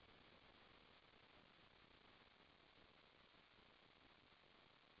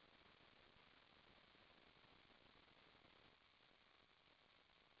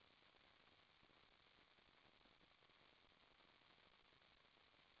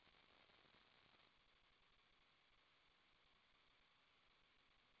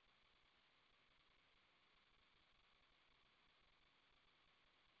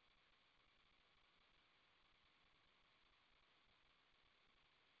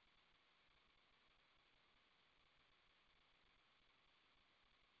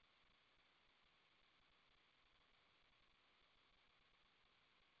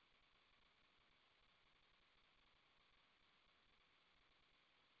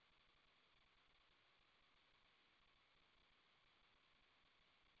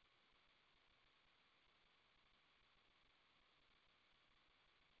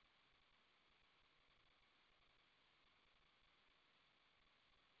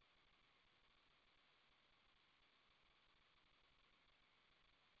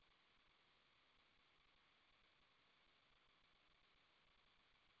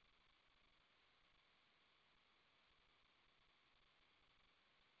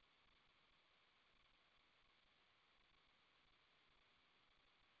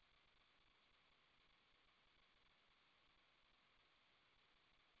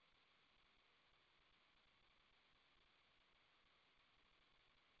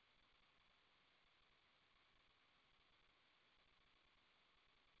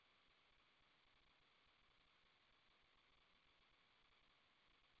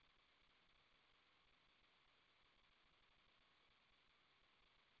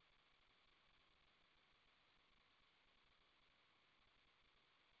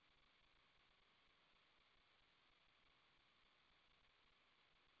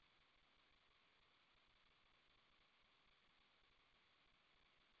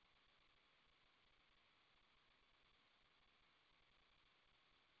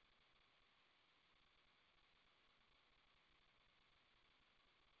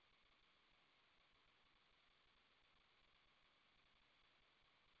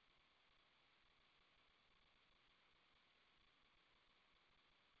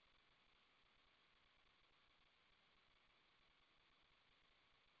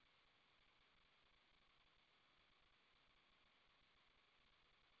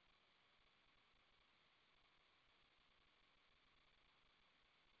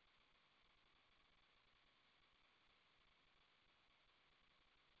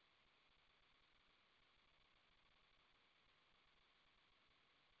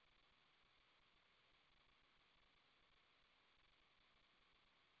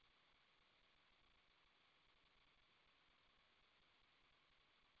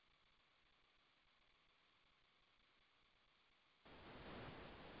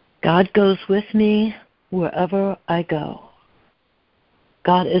 God goes with me wherever I go.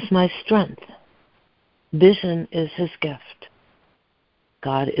 God is my strength. Vision is his gift.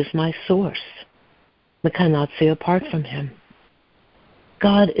 God is my source. I cannot see apart from him.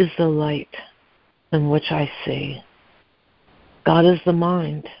 God is the light in which I see. God is the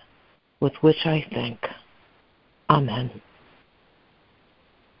mind with which I think. Amen.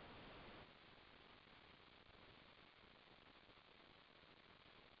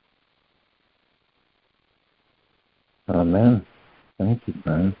 Amen. Thank you,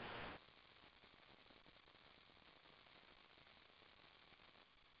 friend.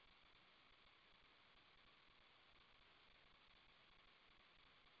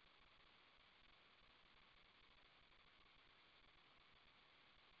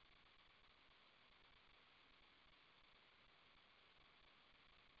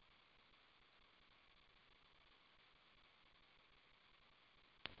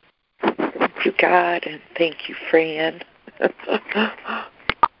 Thank you, God, and thank you, Fran.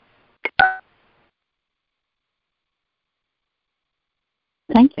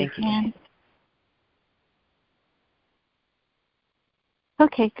 Thank you, Fran.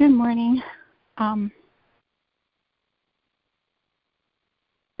 Okay, good morning.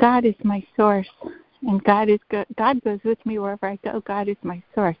 God is my source, and God is good. God goes with me wherever I go. God is my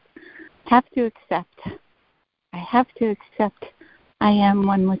source. I have to accept I am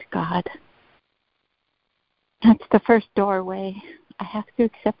one with God. That's the first doorway. I have to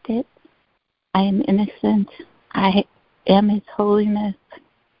accept it. I am innocent. I am his holiness.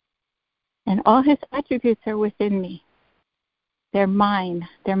 And all his attributes are within me. They're mine.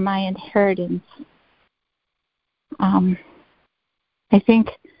 They're my inheritance. I think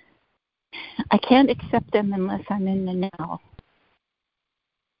I can't accept them unless I'm in the now.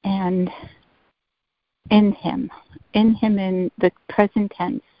 And in him in the present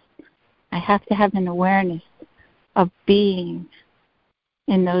tense. I have to have an awareness of being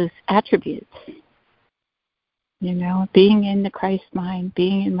in those attributes. Being in the Christ mind,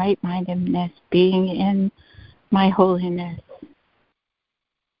 being in right-mindedness, being in my holiness.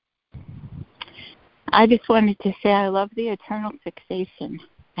 I just wanted to say I love the eternal fixation.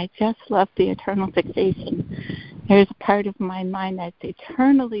 I just love the eternal fixation. There's a part of my mind that's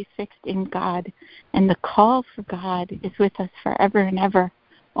eternally fixed in God, and the call for God is with us forever and ever,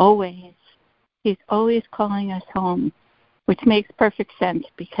 always. He's always calling us home, which makes perfect sense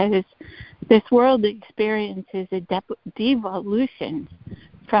because this world experience is a devolution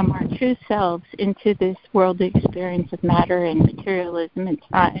from our true selves into this world experience of matter and materialism and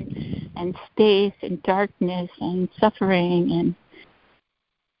time and space and darkness and suffering.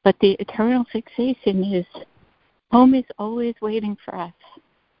 But the eternal fixation is home is always waiting for us,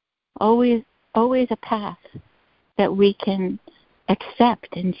 always a path that we can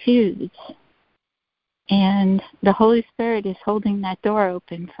accept and choose. And the Holy Spirit is holding that door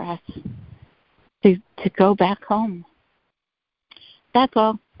open for us to go back home. That's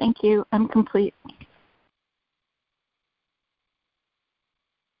all. Thank you. I'm complete.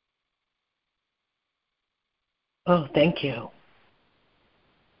 Oh, thank you.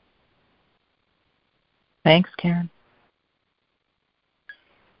 Thanks, Karen.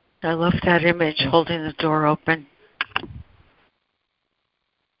 I love that image, holding the door open.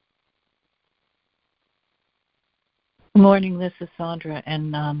 Good morning, this is Sandra,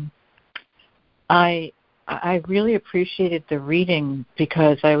 and I really appreciated the reading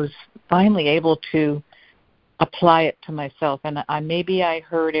because I was finally able to apply it to myself, and maybe I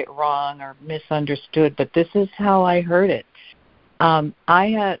heard it wrong or misunderstood, but this is how I heard it.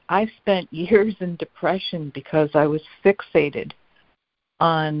 I spent years in depression because I was fixated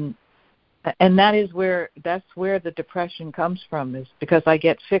on, and that's where the depression comes from, is because I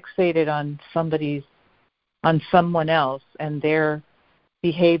get fixated on someone else and their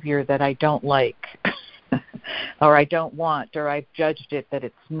behavior that I don't like or I don't want, or I've judged it that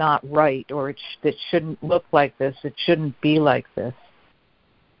it's not right, or it shouldn't look like this, it shouldn't be like this.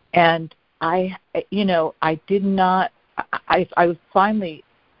 And I was finally,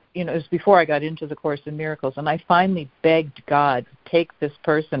 it was before I got into the Course in Miracles, and I finally begged God to take this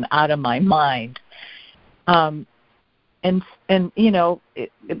person out of my mind. But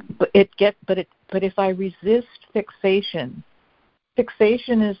if I resist fixation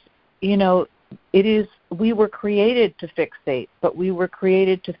is, we were created to fixate, but we were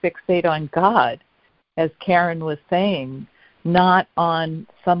created to fixate on God, as Karen was saying, not on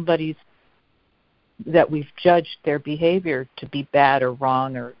somebody's that we've judged their behavior to be bad or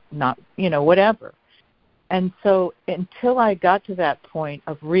wrong or not, whatever. And so until I got to that point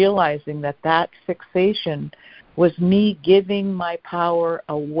of realizing that fixation was me giving my power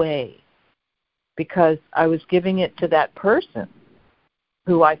away because I was giving it to that person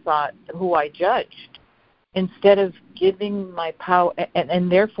who I judged, instead of giving my power,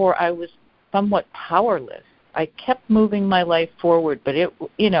 and therefore I was somewhat powerless. I kept moving my life forward, but it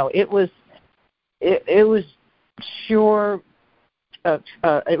was sure,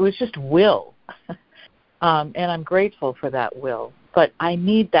 it was just will, and I'm grateful for that will. But I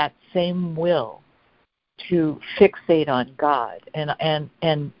need that same will to fixate on God, and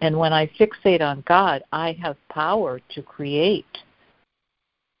when I fixate on God, I have power to create.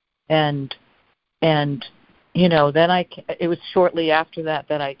 And then it was shortly after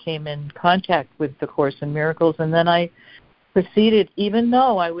that I came in contact with the Course in Miracles, and then I proceeded, even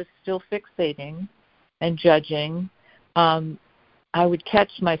though I was still fixating and judging, I would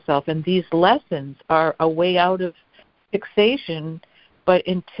catch myself, and these lessons are a way out of fixation. But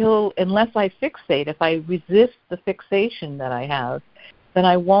unless I fixate, if I resist the fixation that I have, then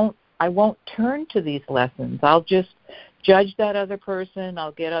I won't turn to these lessons. I'll just judge that other person.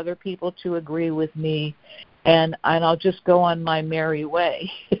 I'll get other people to agree with me, and I'll just go on my merry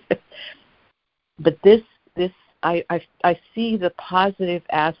way. But I see the positive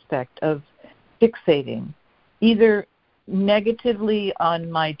aspect of fixating, either negatively on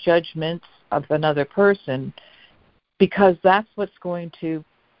my judgments of another person, because that's what's going to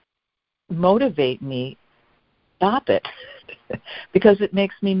motivate me. Stop it, because it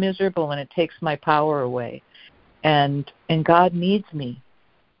makes me miserable and it takes my power away. And God needs me,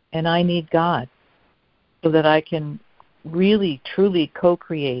 and I need God, so that I can really, truly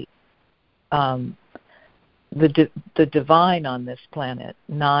co-create the divine on this planet,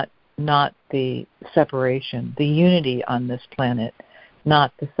 not the separation, the unity on this planet,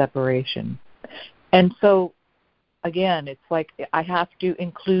 not the separation. And so, again, it's like I have to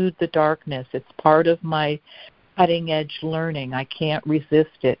include the darkness. It's part of my cutting-edge learning. I can't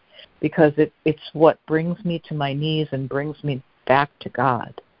resist it, because it's what brings me to my knees and brings me back to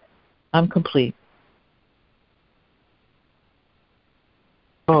God. I'm complete.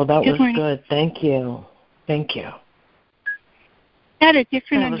 Oh, that was good. Thank you. Thank you. I had a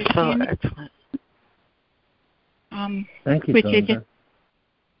different understanding. That was so excellent. Thank you, Glenda.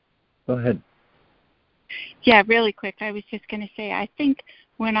 Go ahead. Yeah, really quick. I was just going to say, I think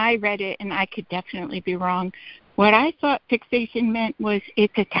when I read it, and I could definitely be wrong, what I thought fixation meant was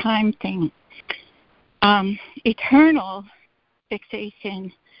it's a time thing. Eternal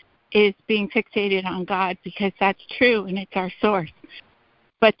fixation is being fixated on God, because that's true and it's our source.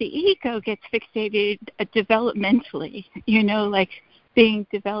 But the ego gets fixated developmentally, like being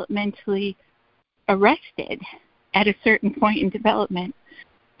developmentally arrested at a certain point in development.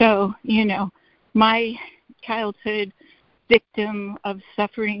 So, my childhood victim of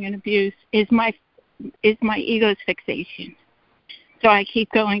suffering and abuse is my ego's fixation. So I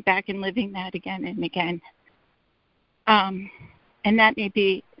keep going back and living that again and again. And that may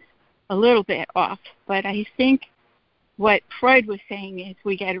be a little bit off, but I think what Freud was saying is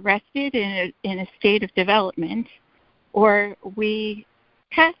we get arrested in a state of development, or we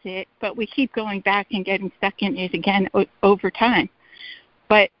pass it, but we keep going back and getting stuck in it again over time.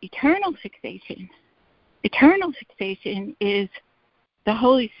 But eternal fixation is the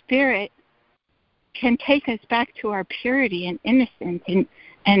Holy Spirit can take us back to our purity and innocence,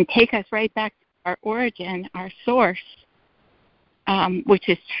 and take us right back to our origin, our source, which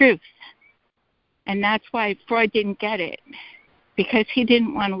is truth. And that's why Freud didn't get it, because he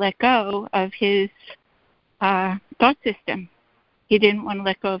didn't want to let go of his thought system. He didn't want to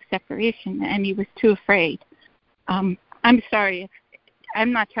let go of separation, and he was too afraid. I'm sorry if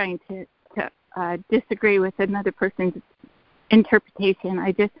I'm not trying to disagree with another person's interpretation.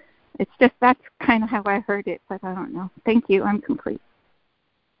 It's just that's kind of how I heard it, but I don't know. Thank you. I'm complete.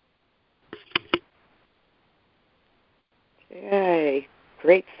 Yay.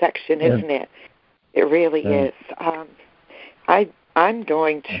 Great section, isn't it? It really is. I'm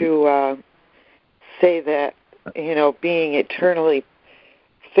going to say that, being eternally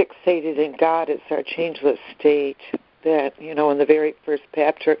fixated in God is our changeless state. That, in the very first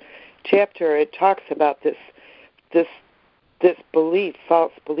chapter, it talks about this belief,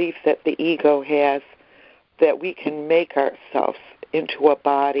 false belief that the ego has, that we can make ourselves into a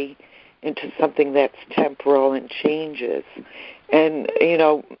body, into something that's temporal and changes. And,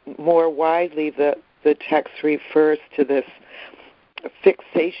 more widely, the text refers to this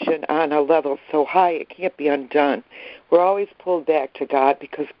fixation on a level so high it can't be undone. We're always pulled back to God,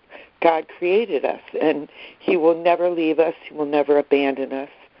 because God created us, and He will never leave us. He will never abandon us.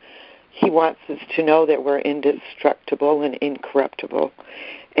 He wants us to know that we're indestructible and incorruptible.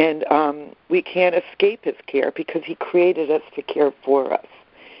 And we can't escape his care because he created us to care for us.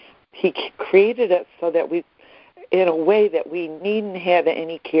 He created us so that we, in a way that we needn't have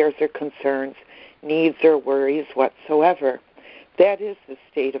any cares or concerns, needs or worries whatsoever. That is the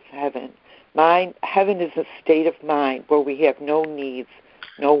state of heaven. Heaven is a state of mind where we have no needs,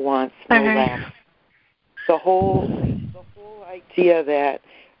 no wants, no lacks. The whole idea that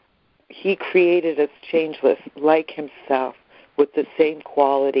he created us changeless, like himself, with the same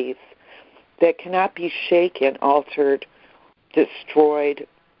qualities that cannot be shaken, altered, destroyed,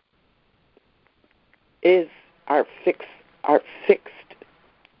 is our fixed,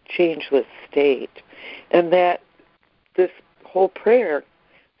 changeless state. And that this whole prayer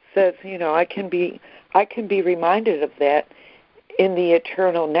says, I can be reminded of that in the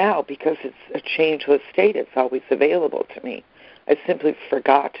eternal now because it's a changeless state. It's always available to me. I've simply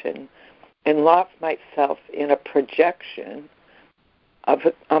forgotten and lost myself in a projection of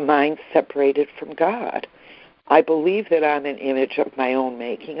a mind separated from God. I believe that I'm an image of my own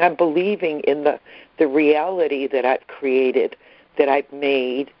making. I'm believing in the reality that I've created, that I've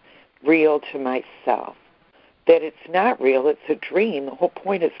made real to myself. That it's not real, it's a dream. The whole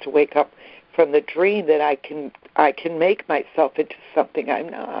point is to wake up from the dream that I can make myself into something I'm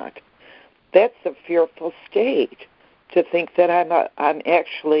not. That's a fearful state, to think that I'm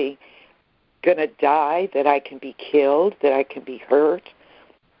actually going to die, that I can be killed, that I can be hurt,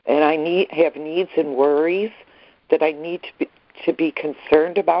 and I have needs and worries that I need to be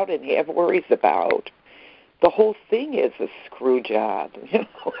concerned about and have worries about. The whole thing is a screw job.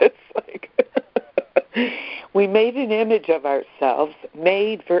 It's like we made an image of ourselves,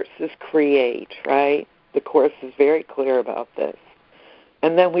 made versus create, right? The Course is very clear about this.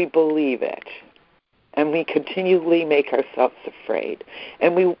 And then we believe it. And we continually make ourselves afraid.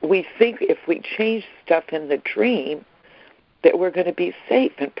 And we think if we change stuff in the dream, that we're going to be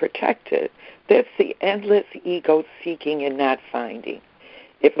safe and protected. That's the endless ego seeking and not finding.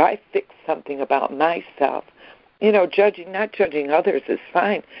 If I fix something about myself, not judging others is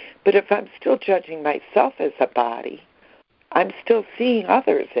fine, but if I'm still judging myself as a body, I'm still seeing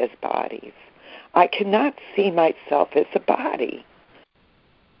others as bodies. I cannot see myself as a body.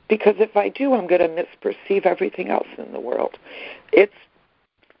 Because if I do, I'm going to misperceive everything else in the world. It's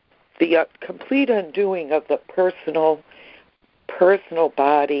the complete undoing of the personal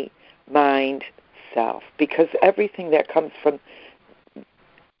body, mind, self. Because everything that comes from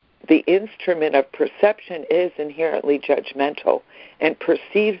the instrument of perception is inherently judgmental and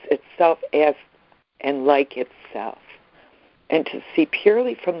perceives itself as and like itself. And to see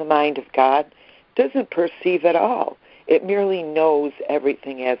purely from the mind of God doesn't perceive at all. It merely knows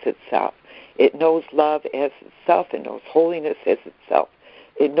everything as itself. It knows love as itself. It knows holiness as itself.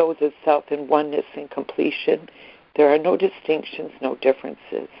 It knows itself in oneness and completion. There are no distinctions, no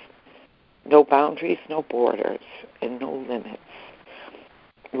differences, no boundaries, no borders, and no limits.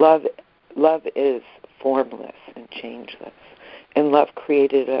 Love is formless and changeless, and love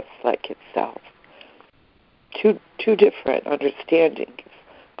created us like itself. Two different understandings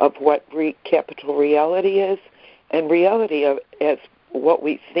of what capital reality is, and reality as what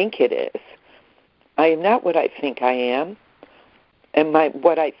we think it is. I am not what I think I am, and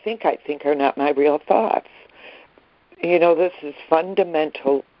what I think are not my real thoughts. This is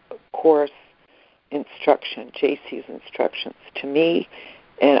fundamental Course instruction, JC's instructions to me,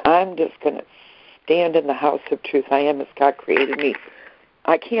 and I'm just going to stand in the house of truth. I am as God created me.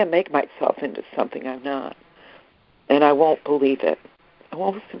 I can't make myself into something I'm not, and I won't believe it.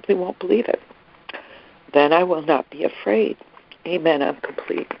 Simply won't believe it. Then I will not be afraid. Amen. I'm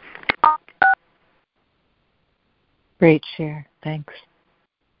complete. Great share. Thanks.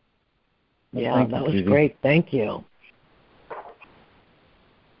 Yeah, that was great. Thank you.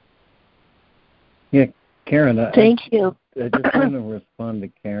 Yeah, Karen. Thank you. I just want to respond to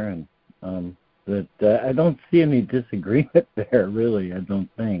Karen. That I don't see any disagreement there, really. I don't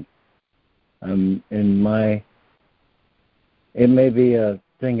think. It may be a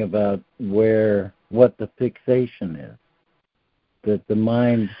thing about what the fixation is. That the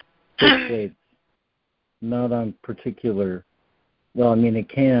mind fixates not on particular. Well, you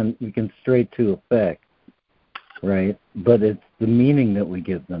can straight to effect, right? But it's the meaning that we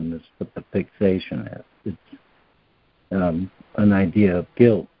give them is what the fixation is. It's an idea of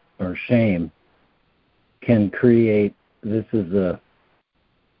guilt or shame can create. This is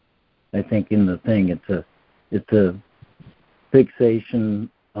I think in the thing it's a fixation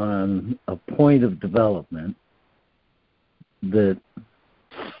on a point of development that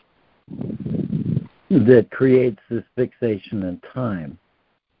creates this fixation in time.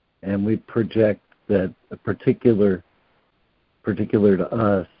 and we project that a particular to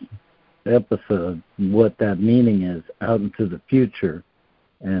us episode, what that meaning is, out into the future,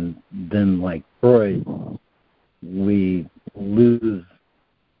 and then, like Freud, we lose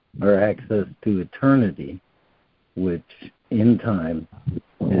our access to eternity, which in time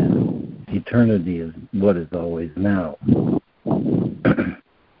is eternity is what is always now.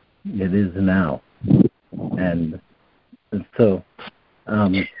 It is now, and so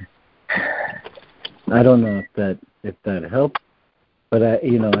I don't know if that helps, but I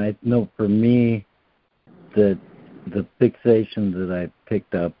know for me that the fixation that I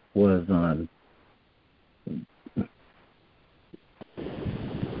picked up was on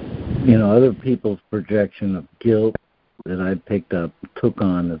other people's projection of guilt that I picked up, took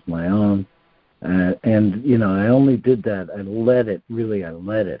on as my own, and I only did that. I let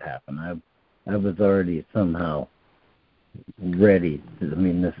it happen. I was already somehow ready.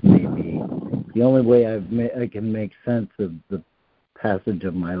 This may be the only way I can make sense of the passage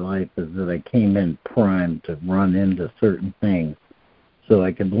of my life is that I came in primed to run into certain things, so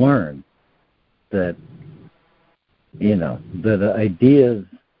I could learn that that ideas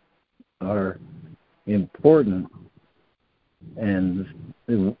are important, and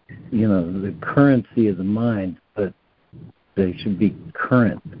the currency of the mind, but they should be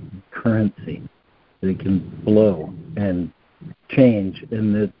currency. They can flow and change,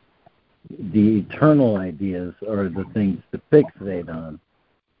 and that the eternal ideas are the things to fixate on.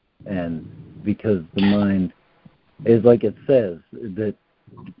 And because the mind is, like it says, that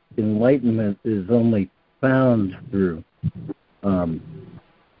enlightenment is only found through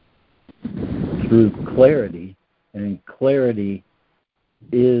clarity, and clarity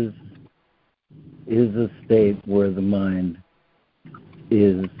is a state where the mind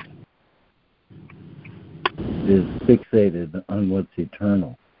is fixated on what's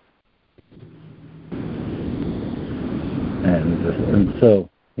eternal, and so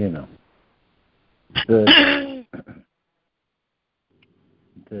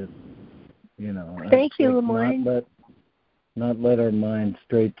Thank you, Lemoyne. Not let our mind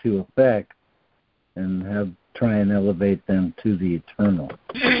stray to effect, and try and elevate them to the eternal,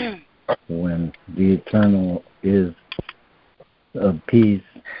 when the eternal is of peace,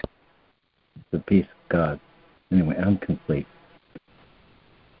 the peace of God. Anyway, I'm complete.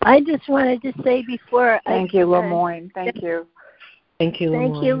 I just wanted to say before... Thank you, Lemoyne. Thank you. Thank you,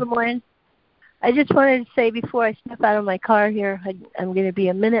 Lemoyne. Thank you, Lemoyne. I just wanted to say before I step out of my car here, I'm going to be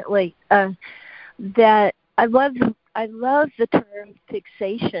a minute late, that I love the term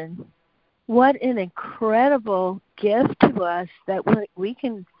fixation. What an incredible gift to us that we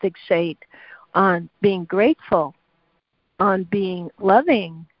can fixate on being grateful, on being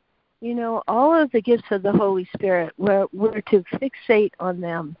loving. All of the gifts of the Holy Spirit, we're to fixate on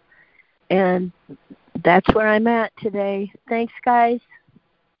them. And that's where I'm at today. Thanks, guys.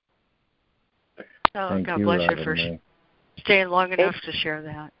 Oh, God bless you for staying long enough to share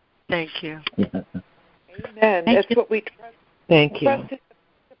that. Thank you. Yeah. Amen. That's what we trust. Thank you. Trust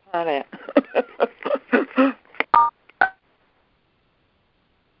upon it.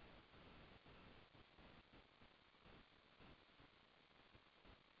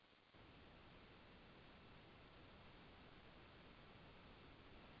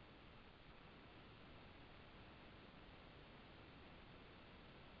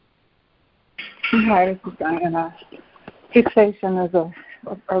 Hi, this is Diana. Fixation is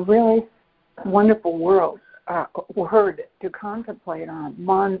a really wonderful word to contemplate on.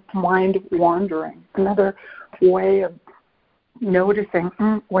 Mind wandering, another way of noticing,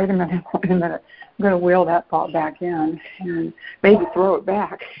 wait a minute, I'm going to wheel that thought back in and maybe throw it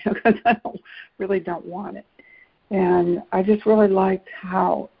back because I really don't want it. And I just really liked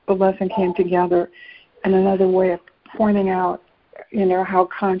how the lesson came together, and another way of pointing out how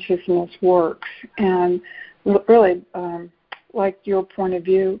consciousness works, and really liked your point of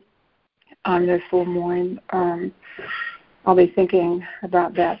view on this, Lemoyne. I'll be thinking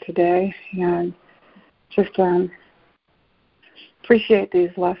about that today, and just appreciate these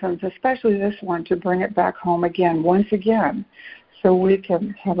lessons, especially this one, to bring it back home once again, so we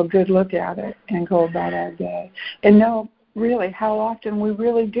can have a good look at it and go about our day. And know really how often we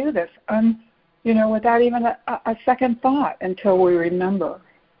really do this, without even a second thought until we remember.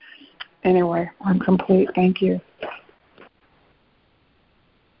 Anyway, I'm complete. Thank you.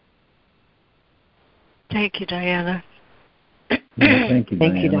 Thank you, Diana. Thank you, Diana.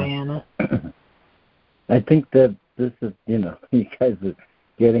 Thank you, Diana. I think that this is, you guys are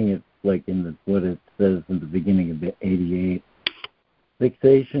getting it like what it says in the beginning of 88.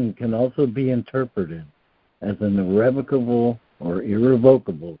 Fixation can also be interpreted as an irrevocable or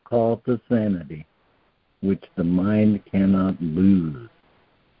irrevocable call to sanity, which the mind cannot lose.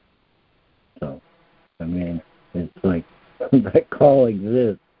 So, I mean, it's like that call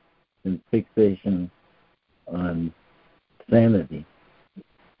exists in fixation on sanity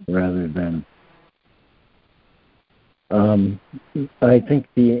rather than, I think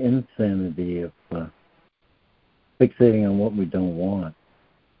the insanity of fixating on what we don't want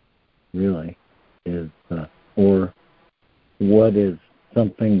really is, or what is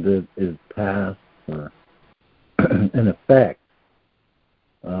something that is past, or an effect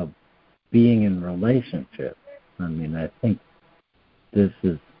of being in relationship. I mean, I think this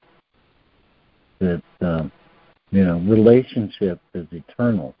is that, relationship is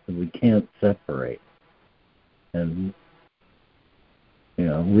eternal, so we can't separate. And,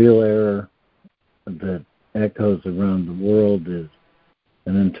 real error that echoes around the world is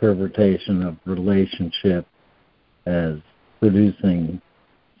an interpretation of relationship as producing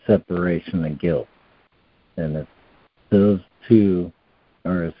separation and guilt. And if those two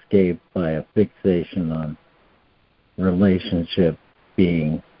are escaped by a fixation on relationship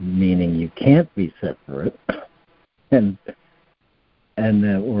meaning you can't be separate, and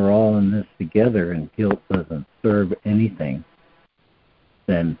that we're all in this together and guilt doesn't serve anything,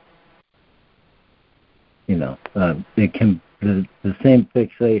 then it can, the same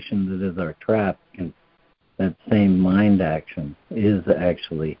fixation that is our trap, that same mind action is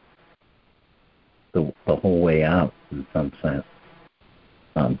actually the whole way out in some sense,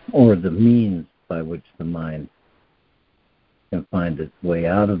 or the means by which the mind can find its way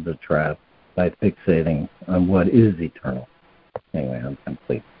out of the trap by fixating on what is eternal. Anyway, I'm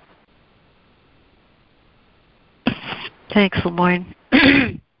complete. Thanks, Lemoyne.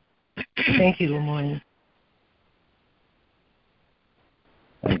 Thank you, Lemoyne.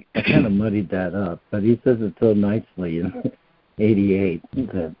 I kind of muddied that up, but he says it so nicely in 88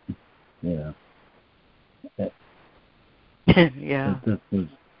 that, yeah. that this was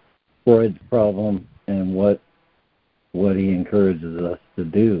Freud's problem and what he encourages us to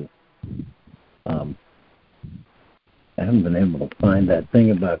do. I haven't been able to find that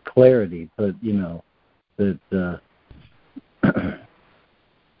thing about clarity, but, that...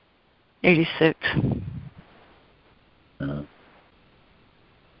 86.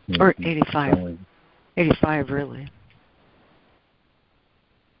 Or 85. 85, really.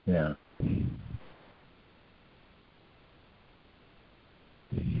 Yeah.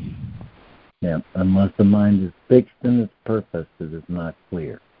 Yeah, unless the mind is fixed in its purpose, it is not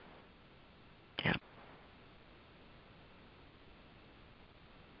clear. Yeah.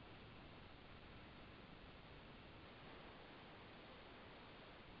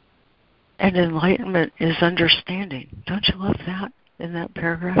 And enlightenment is understanding. Don't you love that in that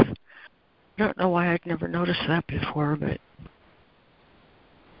paragraph? I don't know why I'd never noticed that before, but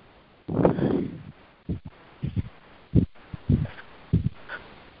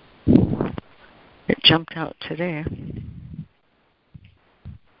it jumped out today.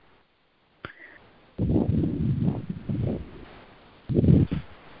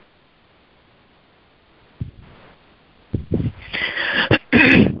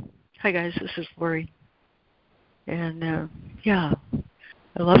 Hi guys, this is Lori. And I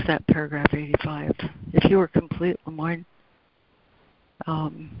love that paragraph 85. If you were complete, Lemoyne,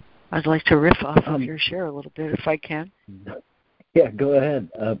 I'd like to riff off of your share a little bit if I can. Yeah, go ahead.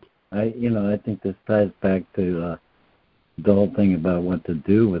 I think this ties back to the whole thing about what to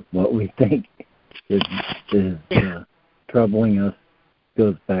do with what we think is troubling us.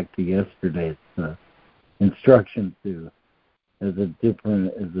 Goes back to yesterday's instruction to as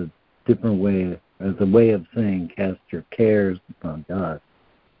a way of saying cast your cares upon God,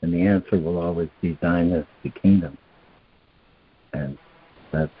 and the answer will always be thine is the kingdom, and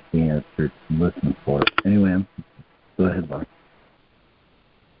that's the answer to listen for. Anyway, go ahead, Bob.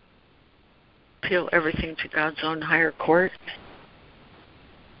 Appeal everything to God's own higher court.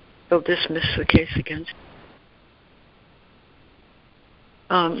 He'll dismiss the case against.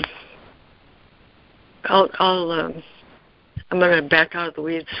 I'm going to back out of the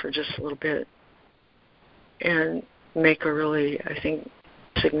weeds for just a little bit and make a really, I think,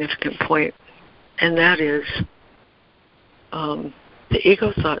 significant point, and that is the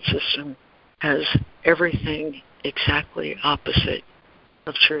ego thought system has everything exactly opposite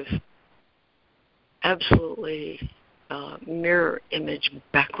of truth. Absolutely mirror image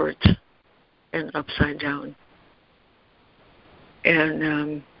backwards and upside down.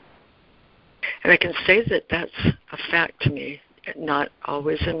 And I can say that that's a fact to me, not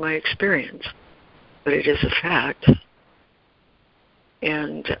always in my experience, but it is a fact.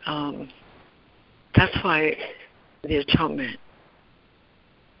 And that's why the atonement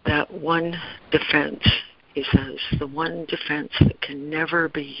one defense, he says, the one defense that can never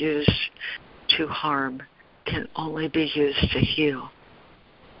be used to harm, can only be used to heal,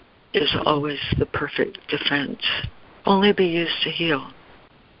 is always the perfect defense. Only be used to heal.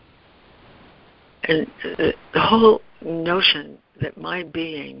 And the whole notion that my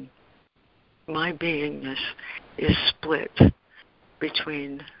beingness is split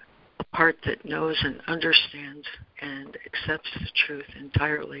between a part that knows and understands and accepts the truth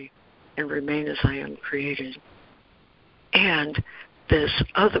entirely and remain as I am created, and this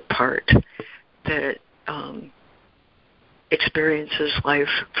other part that experiences life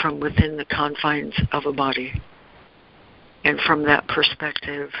from within the confines of a body, and from that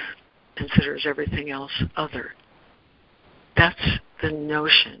perspective considers everything else other. That's the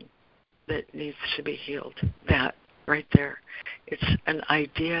notion that needs to be healed. That right there. It's an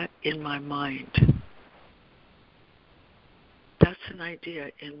idea in my mind. That's an idea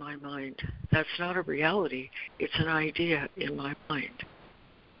in my mind. That's not a reality. It's an idea in my mind.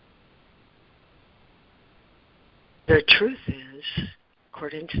 The truth is,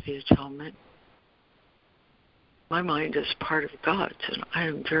 according to the atonement, my mind is part of God's, and I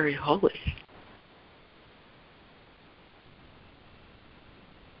am very holy.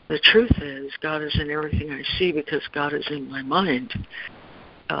 The truth is, God is in everything I see because God is in my mind.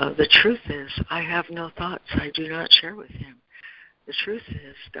 The truth is, I have no thoughts I do not share with Him. The truth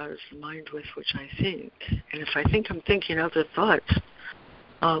is, God is the mind with which I think. And if I think I'm thinking other thoughts,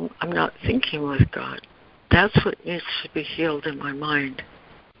 I'm not thinking with God. That's what needs to be healed in my mind.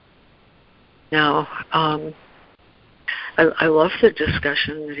 Now, I love the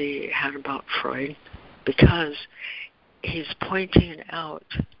discussion that he had about Freud, because he's pointing out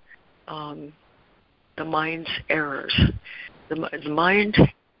the mind's errors. The mind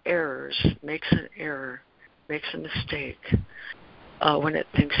errors, makes an error, makes a mistake when it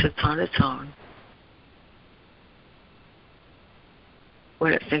thinks it's on its own.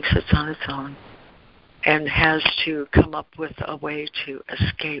 When it thinks it's on its own, and has to come up with a way to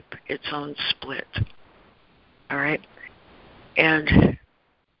escape its own split. All right? And,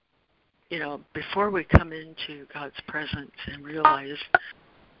 before we come into God's presence and realize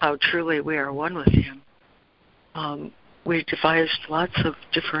how truly we are one with Him, we devised lots of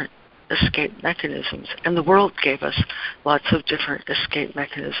different escape mechanisms. And the world gave us lots of different escape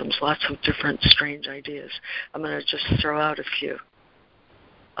mechanisms, lots of different strange ideas. I'm going to just throw out a few.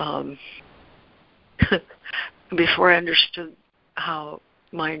 Before I understood how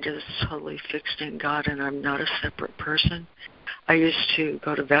mind is totally fixed in God and I'm not a separate person, I used to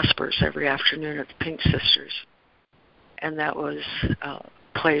go to Vespers every afternoon at the Pink Sisters. And that was a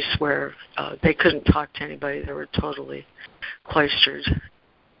place where they couldn't talk to anybody. They were totally cloistered.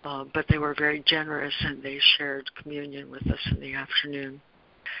 But they were very generous, and they shared communion with us in the afternoon.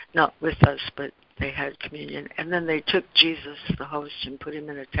 Not with us, but they had communion. And then they took Jesus, the host, and put him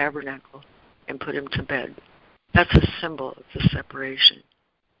in a tabernacle and put him to bed. That's a symbol of the separation.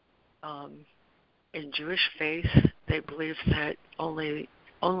 In Jewish faith, they believed that only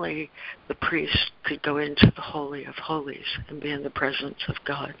the priest could go into the Holy of Holies and be in the presence of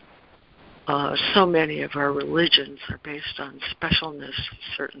God. So many of our religions are based on specialness,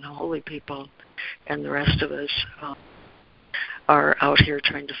 certain holy people, and the rest of us are out here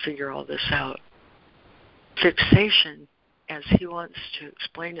trying to figure all this out. Fixation, as he wants to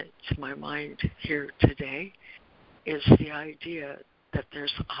explain it to my mind here today, is the idea that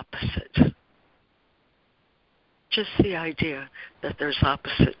there's opposite. Just the idea that there's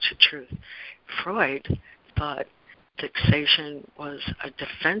opposite to truth. Freud thought fixation was a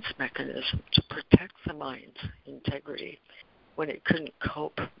defense mechanism to protect the mind's integrity. When it couldn't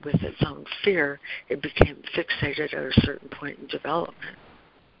cope with its own fear, it became fixated at a certain point in development.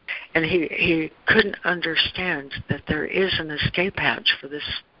 And he couldn't understand that there is an escape hatch for this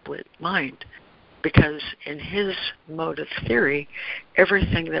split mind, because in his mode of theory,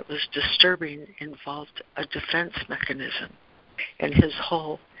 everything that was disturbing involved a defense mechanism. And his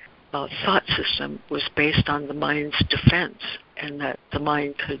whole thought system was based on the mind's defense, and that the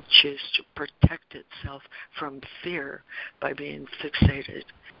mind could choose to protect itself from fear by being fixated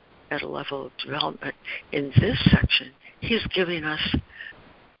at a level of development. In this section, he's giving us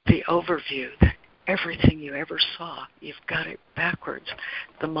the overview that everything you ever saw, you've got it backwards.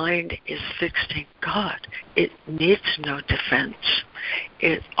 The mind is fixed in God. It needs no defense.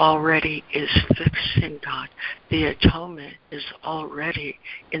 It already is fixed in God. The atonement is already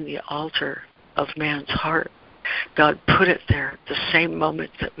in the altar of man's heart. God put it there the same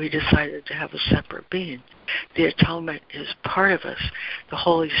moment that we decided to have a separate being. The atonement is part of us. The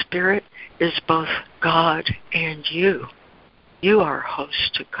Holy Spirit is both God and you. You are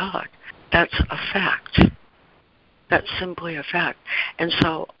host to God. That's a fact. That's simply a fact. And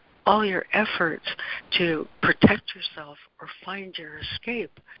so all your efforts to protect yourself or find your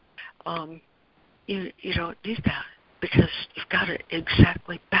escape, you don't need that, because you've got it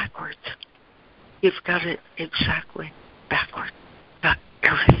exactly backwards. You've got it exactly backwards. Got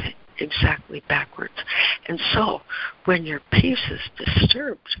everything exactly backwards. And so when your peace is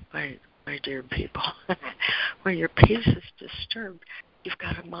disturbed, my dear people, when your peace is disturbed, you've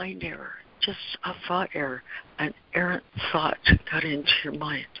got a mind error, just a thought error, an errant thought got into your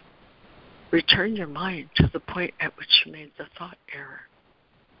mind. Return your mind to the point at which you made the thought error.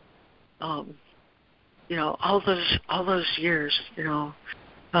 All those years,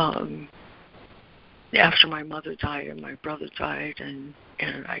 after my mother died and my brother died and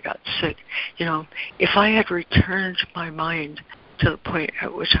I got sick, if I had returned my mind to the point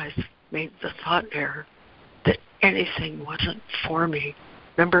at which I made the thought error that anything wasn't for me.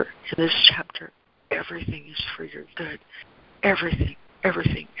 Remember, in this chapter, everything is for your good. Everything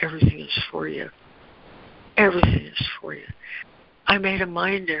is for you. Everything is for you. I made a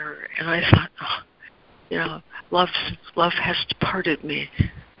mind error, and I thought, love has departed me.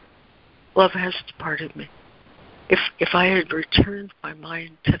 Love has departed me. If I had returned my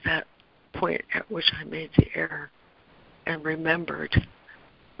mind to that point at which I made the error and remembered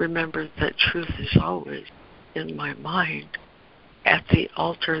that truth is always in my mind at the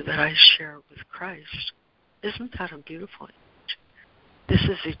altar that I share with Christ, isn't that a beautiful image? This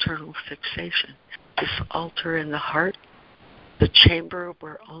is eternal fixation. This altar in the heart, the chamber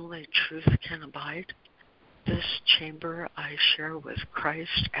where only truth can abide, this chamber I share with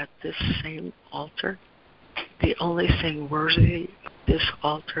Christ at this same altar. The only thing worthy of this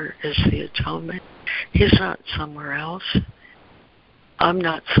altar is the atonement. He's not somewhere else. I'm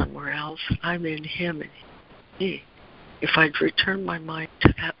not somewhere else. I'm in Him and He in me. If I'd returned my mind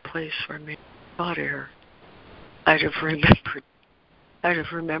to that place where I made thought error, I'd have remembered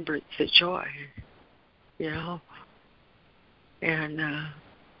the joy,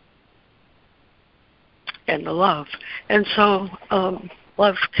 and the love. And so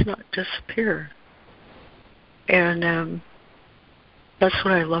love cannot disappear. And that's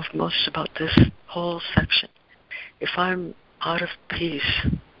what I love most about this whole section. If I'm out of peace,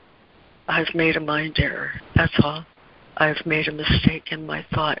 I've made a mind error. That's all. I've made a mistake in my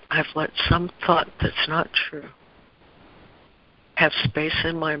thought. I've let some thought that's not true have space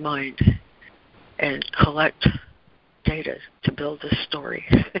in my mind and collect data to build a story.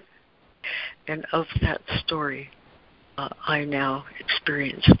 And of that story, I now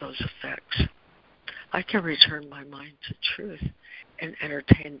experience those effects. I can return my mind to truth and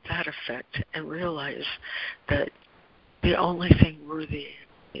entertain that effect and realize that the only thing worthy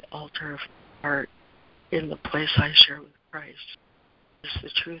of the altar of my heart in the place I share with Christ is the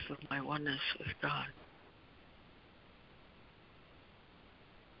truth of my oneness with God.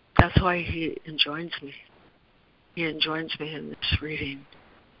 That's why He enjoins me. He enjoins me in this reading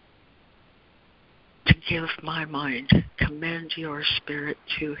to give my mind, commend your spirit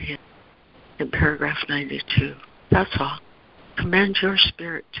to Him. In paragraph 92. That's all. Commend your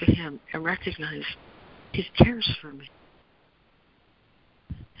spirit to Him and recognize He cares for me.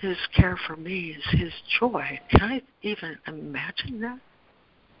 His care for me is His joy. Can I even imagine that?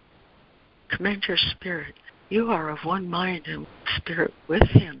 Commend your spirit. You are of one mind and spirit with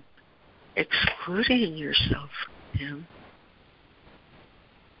Him, excluding yourself from Him.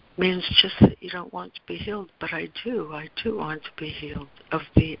 Means just that you don't want to be healed, but I do want to be healed of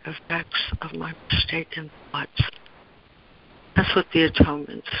the effects of my mistaken thoughts. That's what the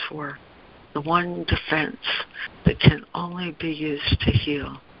atonement's for. The one defense that can only be used to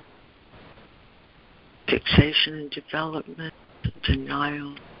heal. Fixation and development,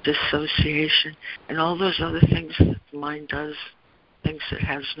 denial, dissociation, and all those other things that the mind does, thinks it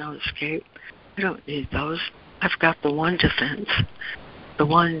has no escape. I don't need those. I've got the one defense. The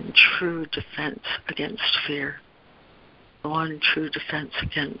one true defense against fear, the one true defense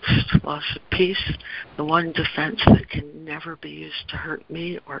against loss of peace, the one defense that can never be used to hurt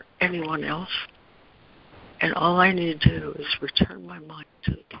me or anyone else. And all I need to do is return my mind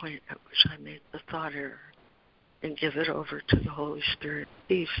to the point at which I made the thought error and give it over to the Holy Spirit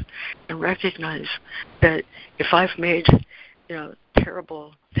peace and recognize that if I've made,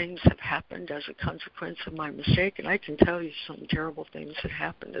 terrible things have happened as a consequence of my mistake, and I can tell you some terrible things that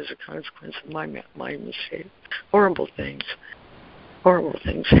happened as a consequence of my mistake. Horrible things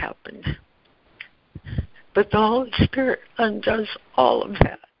happened. But the Holy Spirit undoes all of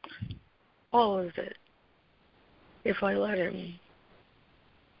that, all of it, if I let Him.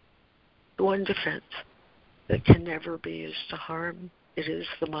 The one defense that can never be used to harm. It is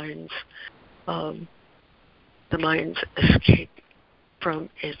the mind's escape from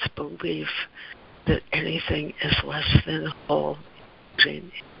its belief that anything is less than whole.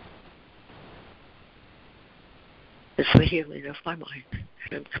 It's the healing of my mind,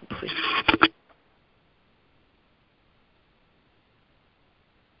 and I'm complete.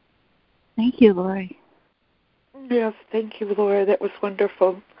 Thank you, Lori. Yes, thank you, Laura. That was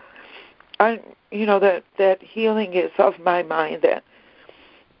wonderful. That healing is of my mind, that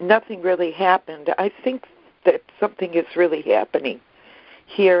nothing really happened. I think that something is really happening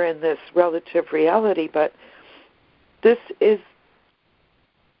here in this relative reality, but this is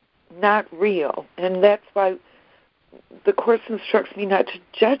not real. And that's why the Course instructs me not to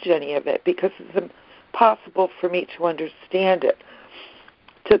judge any of it, because it's impossible for me to understand it.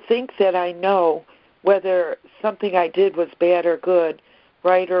 To think that I know whether something I did was bad or good,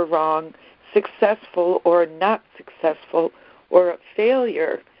 right or wrong, successful or not successful, or a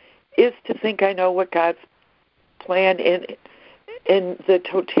failure, is to think I know what God's plan in the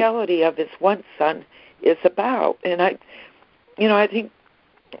totality of His one Son is about. And I think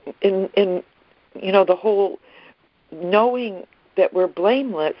in the whole knowing that we're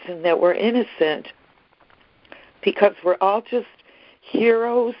blameless and that we're innocent, because we're all just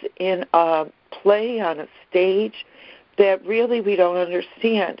heroes in a play on a stage that really we don't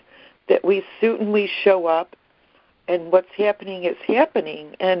understand, that we suit and we show up, and what's happening is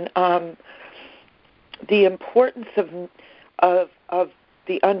happening. And the importance of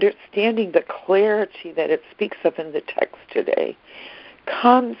the understanding, the clarity that it speaks of in the text today,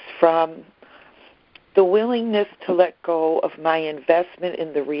 comes from the willingness to let go of my investment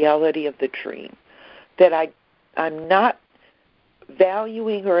in the reality of the dream, that I'm not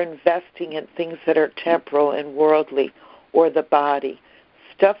valuing or investing in things that are temporal and worldly or the body.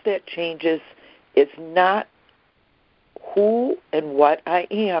 Stuff that changes is not who and what I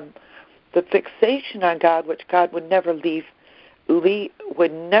am. The fixation on God, which God would never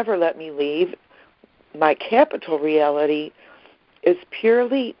would never let me leave, my capital reality, is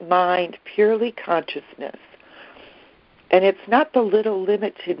purely mind, purely consciousness. And it's not the little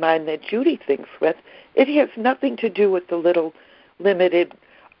limited mind that Judy thinks with. It has nothing to do with the little limited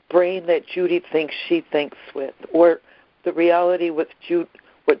brain that Judy thinks she thinks with, or the reality with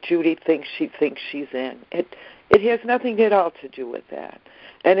what Judy thinks she's in. It has nothing at all to do with that.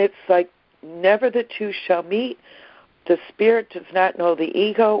 And it's like never the two shall meet. The spirit does not know the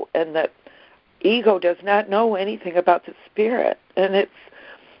ego, and the ego does not know anything about the spirit. And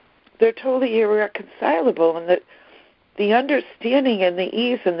they're totally irreconcilable. And the understanding and the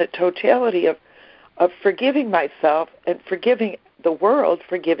ease and the totality of forgiving myself and forgiving the world,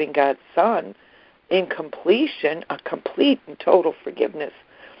 forgiving God's Son in completion, a complete and total forgiveness,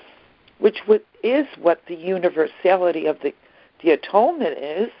 which is what the universality of the atonement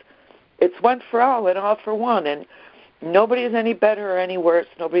is. It's one for all and all for one, and nobody is any better or any worse.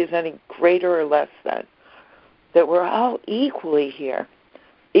 Nobody is any greater or less than. That we're all equally here,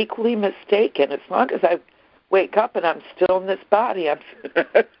 equally mistaken. As long as I wake up and I'm still in this body,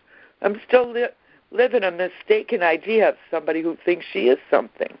 I'm still living a mistaken idea of somebody who thinks she is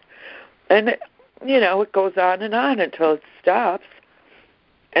something. And, it goes on until it stops.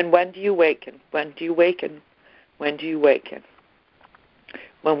 And when do you waken? When do you waken? When do you waken?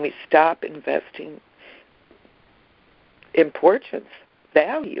 When we stop investing importance,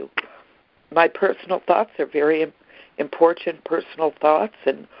 value. My personal thoughts are very important personal thoughts,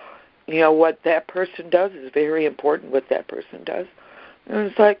 and what that person does is very important what that person does. And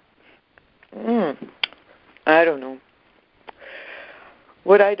it's like, I don't know.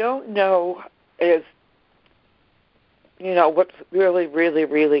 What I don't know is, what's really, really,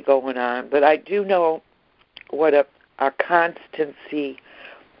 really going on. But I do know what a constancy,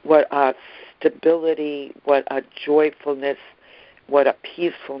 what a stability, what a joyfulness, what a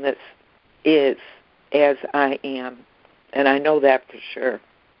peacefulness is as I am. And I know that for sure.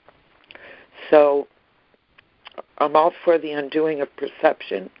 So I'm all for the undoing of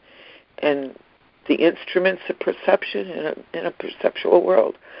perception and the instruments of perception in a perceptual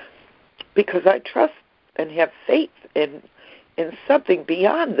world, because I trust and have faith in something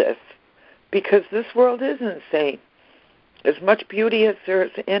beyond this, because this world is insane. As much beauty as there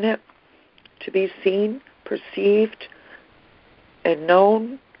is in it to be seen, perceived, and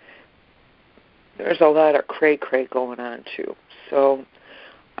known, there's a lot of cray-cray going on too. So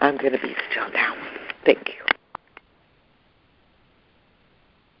I'm going to be still now. Thank you.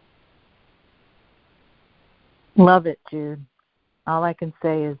 Love it, Jude. All I can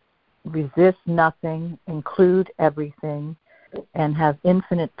say is resist nothing, include everything, and have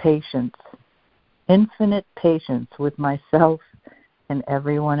infinite patience. infinite patience with myself and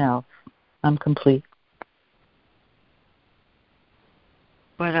everyone else. I'm complete.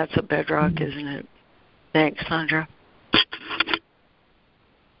 Boy, that's a bedrock, isn't it? Thanks, Sandra.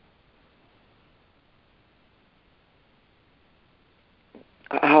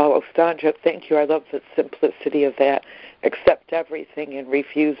 Oh, Sandra, thank you. I love the simplicity of that. Accept everything and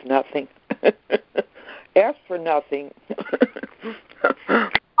refuse nothing. Ask for nothing.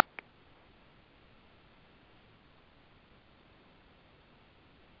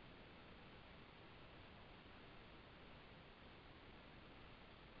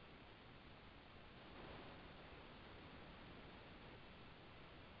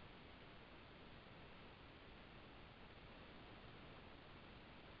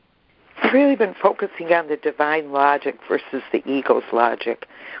 I've really been focusing on the divine logic versus the ego's logic,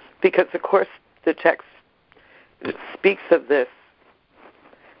 because, of course, the text speaks of this,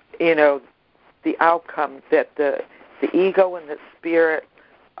 the outcome, that the ego and the spirit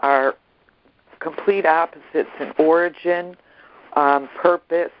are complete opposites in origin,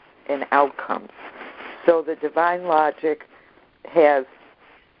 purpose, and outcomes. So the divine logic has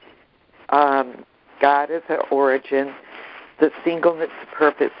God as an origin. The singleness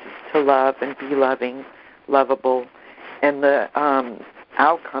purpose is to love and be loving, lovable, and the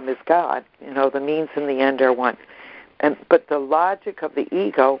outcome is God. The means and the end are one. But the logic of the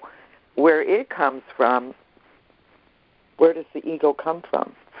ego, where it comes from, where does the ego come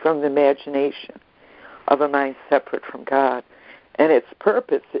from? From the imagination of a mind separate from God. And its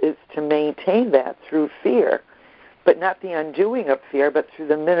purpose is to maintain that through fear, but not the undoing of fear, but through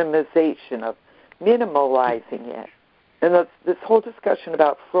the minimization of minimalizing it. And this whole discussion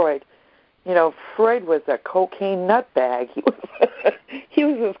about Freud, Freud was a cocaine nutbag. He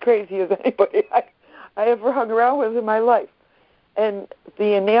was as crazy as anybody I ever hung around with in my life. And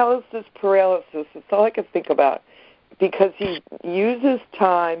the analysis paralysis, it's all I can think about, because he uses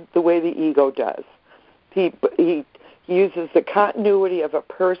time the way the ego does. He uses the continuity of a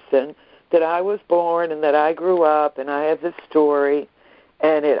person, that I was born and that I grew up and I have this story,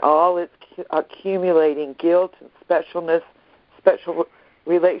 and it all is accumulating guilt and specialness, special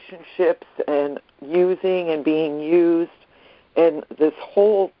relationships, and using and being used, and this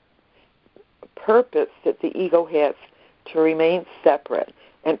whole purpose that the ego has to remain separate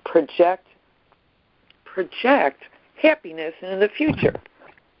and project happiness in the future,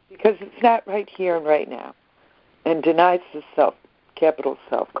 because it's not right here and right now, and denies the self, capital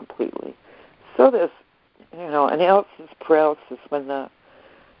Self, completely. So this, analysis paralysis, when the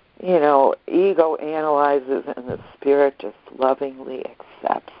ego analyzes and the spirit just lovingly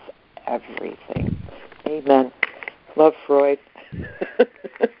accepts everything. Amen. Love Freud.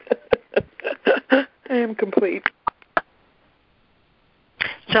 I am complete.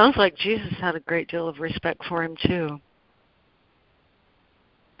 Sounds like Jesus had a great deal of respect for him, too.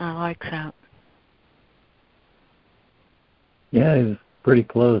 I like that. Yeah, he was pretty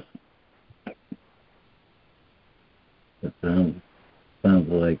close. It sounds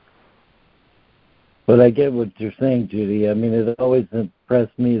like. But I get what you're saying, Judy. I mean, it always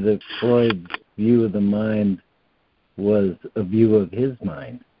impressed me that Freud's view of the mind was a view of his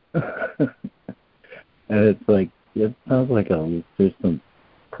mind. And it's like, it sounds like there's some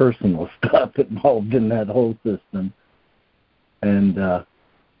personal stuff involved in that whole system. And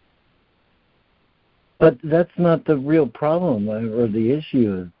but that's not the real problem, or the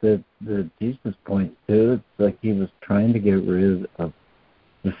issue is that Jesus points to. It's like he was trying to get rid of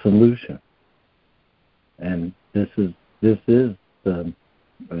the solution. And this is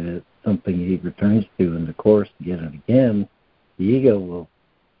something he returns to in the Course again and again. The ego will,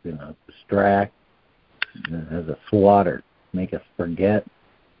 distract, as a swatter, make us forget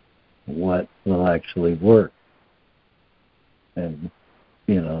what will actually work. And,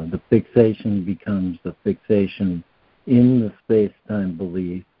 the fixation becomes the fixation in the space-time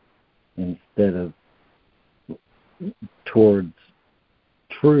belief instead of towards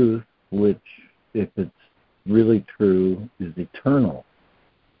truth, which, if it's really true, is eternal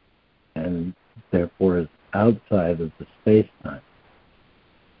and therefore is outside of the space-time.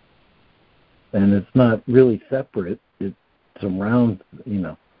 And it's not really separate. It surrounds,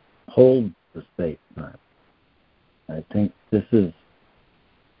 holds the space-time. I think this is,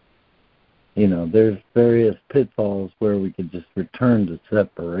 there's various pitfalls where we could just return to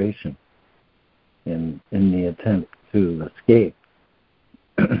separation in the attempt to escape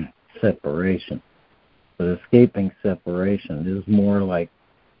separation. But escaping separation is more like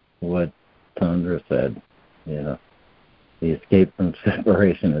what Sandra said, the escape from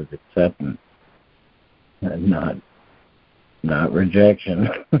separation is acceptance and not rejection.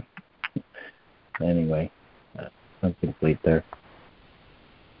 anyway, I'm complete there.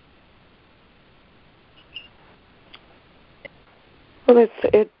 Well,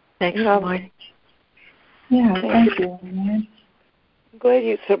 it. Thanks, Lloyd. Yeah, thank you. I'm glad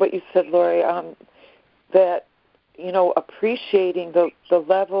you said what you said, Lori. That appreciating the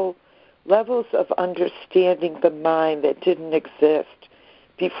levels of understanding the mind that didn't exist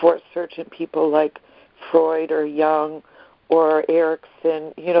before certain people like Freud or Jung or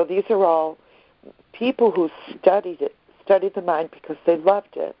Erickson. These are all people who studied the mind because they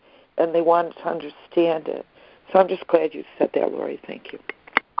loved it and they wanted to understand it. So I'm just glad you said that, Lori. Thank you.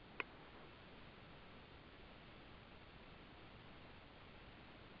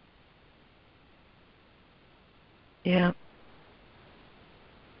 Yeah.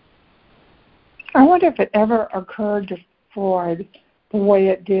 I wonder if it ever occurred to Freud the way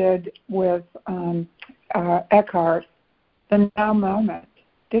it did with Eckhart, the now moment.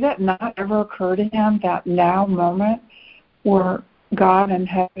 Did it not ever occur to him, that now moment where God in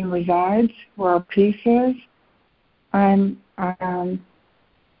heaven resides, where our peace is?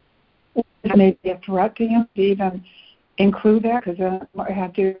 Maybe a threat to him to even include that, because then I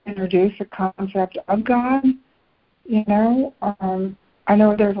had to introduce a concept of God. I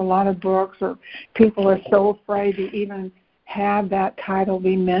know there's a lot of books, or people are so afraid to even have that title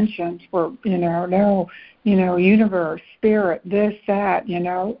be mentioned for, universe, spirit, this, that,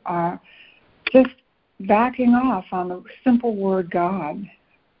 just backing off on the simple word God.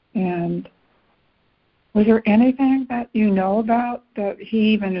 And was there anything that you know about that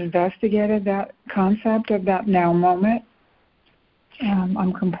he even investigated that concept of that now moment?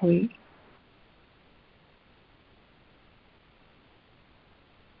 I'm complete.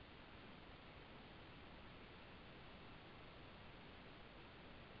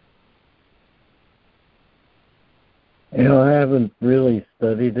 I haven't really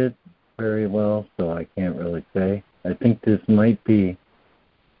studied it very well, so I can't really say. I think this might be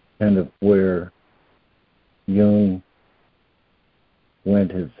kind of where Jung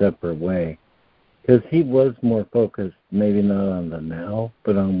went his separate way, because he was more focused maybe not on the now,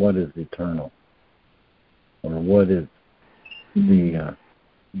 but on what is eternal, or what is the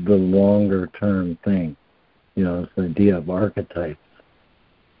longer term thing. This idea of archetypes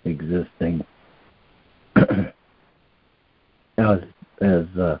existing as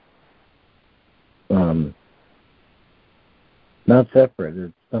not separate.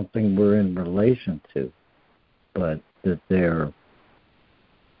 It's something we're in relation to, but that they're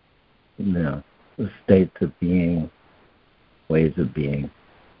states of being, ways of being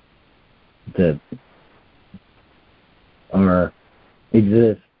that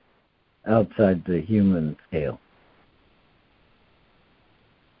exist outside the human scale.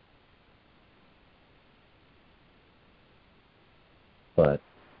 But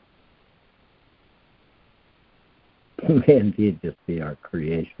may indeed just be our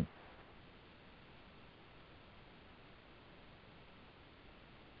creation.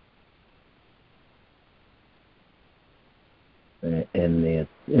 In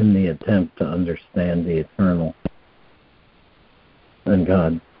the attempt to understand the eternal and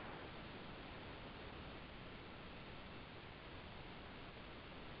God.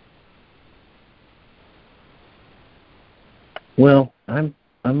 Well, I'm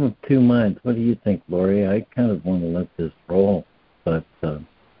of two minds. What do you think, Lori? I kind of want to let this roll, but times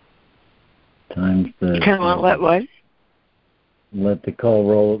that you kind of want to let what? Let the call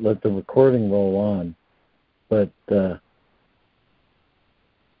roll. Let the recording roll on, but the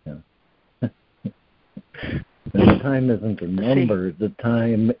time isn't a number. The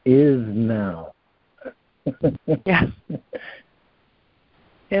time is now. Yeah.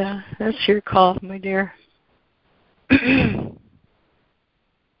 Yeah, that's your call, my dear.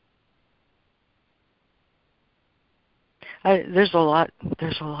 There's a lot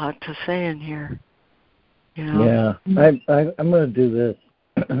to say in here. Yeah, I'm going to do this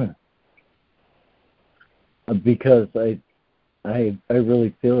because I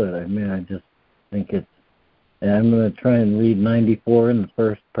really feel it. I mean, I just think it's. And I'm going to try and read 94 in the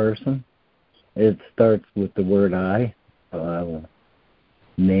first person. It starts with the word I, so I will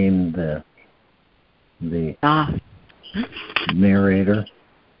name the narrator,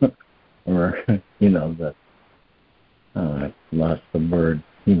 or I lost the word.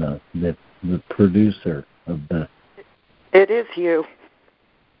 The producer of the. It is you.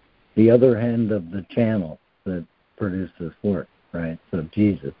 The other end of the channel that produces work, right? So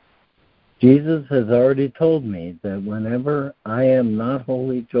Jesus. Jesus has already told me that whenever I am not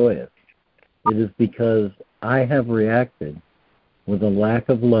wholly joyous, it is because I have reacted with a lack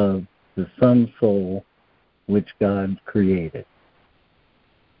of love to some soul which God created.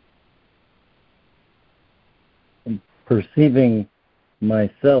 perceiving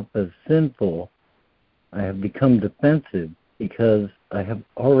myself as sinful, I have become defensive because I have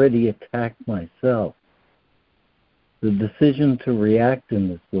already attacked myself. The decision to react in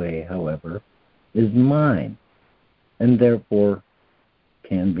this way, however, is mine, and therefore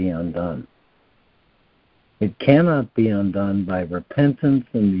can be undone. It cannot be undone by repentance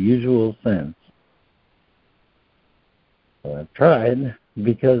in the usual sense. So I've tried,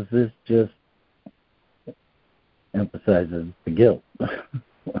 because this just emphasizes the guilt.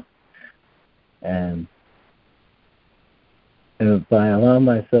 And if I allow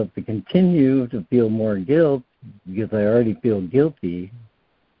myself to continue to feel more guilt, because I already feel guilty,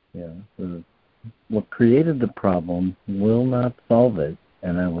 what created the problem will not solve it,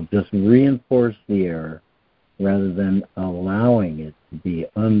 and I will just reinforce the error rather than allowing it to be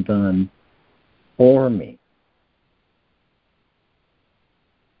undone for me.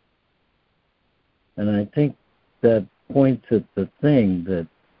 And I think that points at the thing that,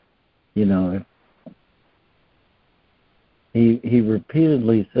 he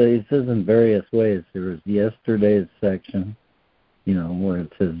repeatedly says in various ways. There was yesterday's section, where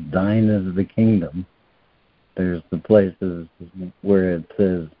it says, "Thine is the kingdom." There's the places where it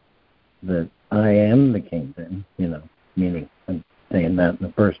says that I am the kingdom, meaning I'm saying that in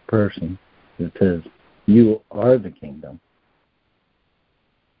the first person. It says, "You are the kingdom."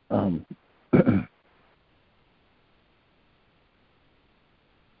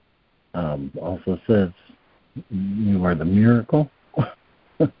 Also says, "You are the miracle."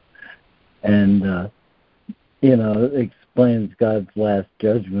 And, it explains God's last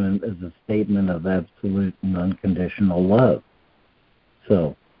judgment as a statement of absolute and unconditional love.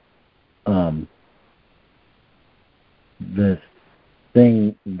 So, this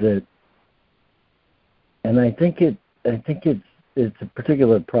thing that, and I think it's a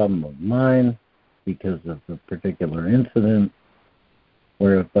particular problem of mine because of the particular incident,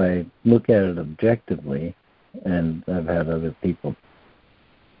 where if I look at it objectively, and I've had other people,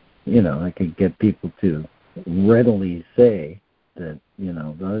 I could get people to readily say that,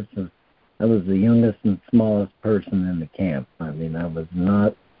 I was the youngest and smallest person in the camp. I mean, I was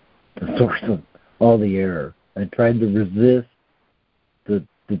not the source of all the error. I tried to resist the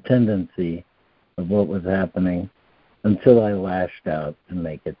tendency of what was happening until I lashed out to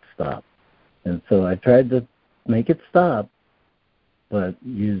make it stop. And so I tried to make it stop, but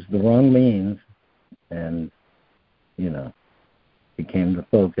used the wrong means, and, became the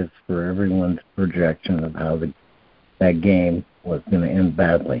focus for everyone's projection of how that game was going to end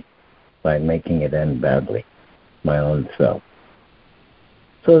badly by making it end badly, my own self.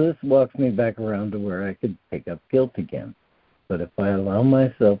 So this walks me back around to where I could pick up guilt again. But if I allow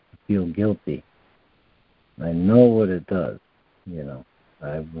myself to feel guilty, I know what it does.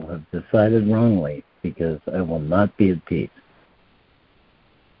 I will have decided wrongly because I will not be at peace.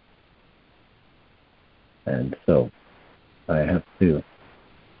 And so I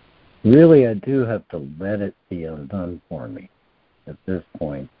do have to let it be undone for me at this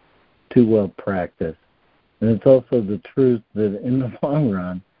point. Too well practiced. And it's also the truth that in the long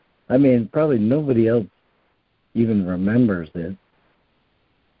run, probably nobody else even remembers it.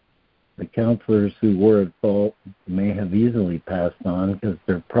 The counselors who were at fault may have easily passed on because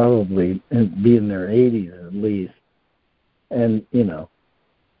they're probably be in their 80s at least. And,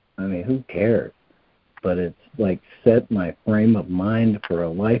 who cares? But it's like set my frame of mind for a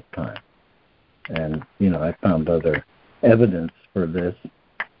lifetime. And, I found other evidence for this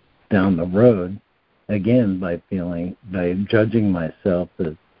down the road, again, by judging myself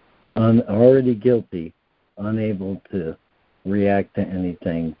as already guilty, unable to react to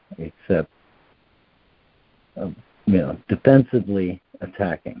anything except, defensively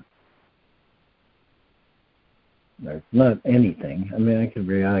attacking. There's not anything. I could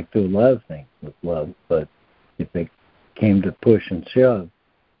react to a lot of things with love, but if it came to push and shove,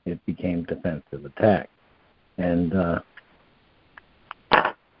 it became defensive attack. And,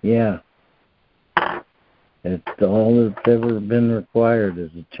 it's all that's ever been required is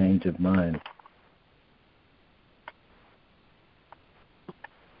a change of mind.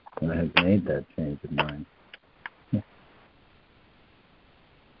 I have made that change of mind.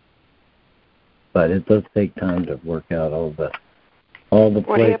 But it does take time to work out all the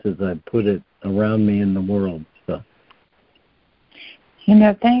places I put it around me in the world. So,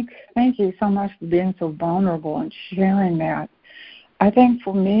 thank you so much for being so vulnerable and sharing that. I think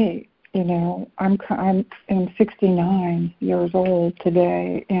for me, I'm 69 years old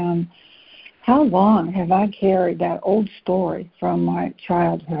today, and how long have I carried that old story from my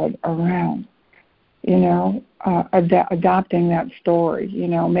childhood around? Adopting that story,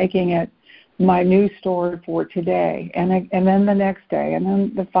 making it my news story for today, and then the next day, and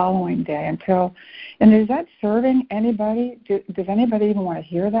then the following day and is that serving anybody? Does anybody even want to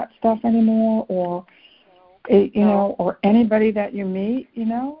hear that stuff anymore, or or anybody that you meet?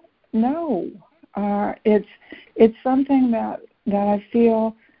 No. It's something that I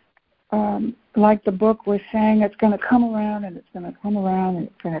feel like the book was saying, it's going to come around, and it's going to come around, and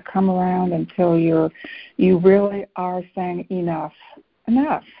it's going to come around until you really are saying enough,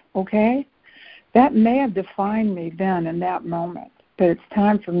 okay? That may have defined me then in that moment, but it's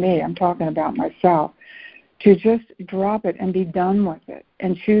time for me, I'm talking about myself, to just drop it and be done with it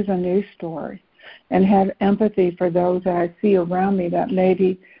and choose a new story and have empathy for those that I see around me that may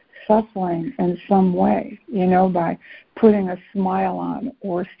be suffering in some way, by putting a smile on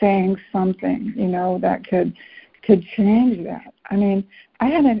or saying something, that could change that. I mean, I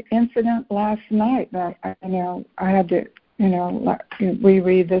had an incident last night that, I had to,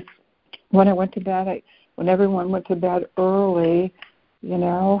 reread this when I went to bed. When everyone went to bed early,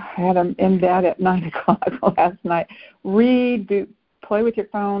 I had them in bed at 9 o'clock last night. Play with your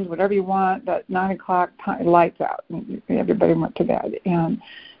phones, whatever you want, but 9 o'clock, lights out. Everybody went to bed, and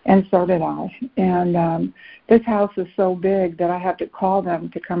so did I. And this house is so big that I have to call them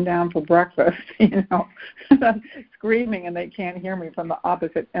to come down for breakfast, screaming, and they can't hear me from the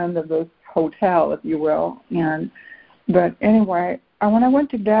opposite end of this hotel, if you will. But anyway, when I went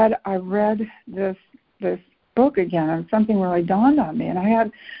to bed, I read this book again, and something really dawned on me. And I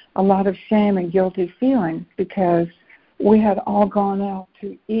had a lot of shame and guilty feelings because we had all gone out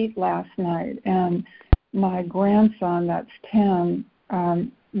to eat last night, and my grandson, that's 10,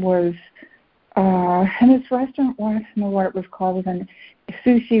 was in this restaurant. I don't know what it was called. It was a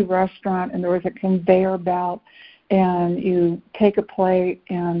sushi restaurant, and there was a conveyor belt, and you take a plate,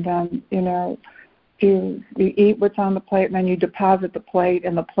 and then you eat what's on the plate, and then you deposit the plate,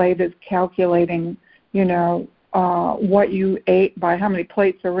 and the plate is calculating what you ate by how many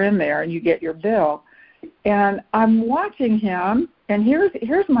plates are in there, and you get your bill. And I'm watching him, and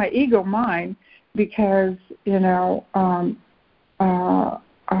here's my ego mind, because the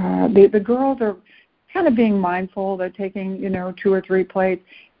girls are kind of being mindful. They're taking 2 or 3 plates.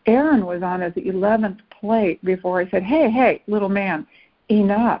 Aaron was on his 11th plate before I said, "Hey, little man,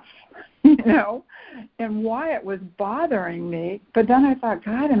 enough," And Wyatt was bothering me, but then I thought,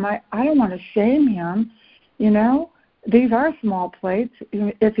 God, I don't want to shame him, These are small plates.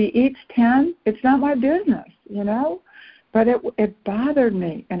 If he eats 10, it's not my business, But it bothered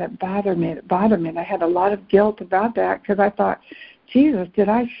me, and it bothered me, and I had a lot of guilt about that because I thought, Jesus, did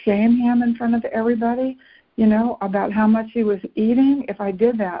I shame him in front of everybody, about how much he was eating? If I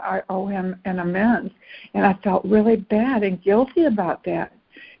did that, I owe him an amends. And I felt really bad and guilty about that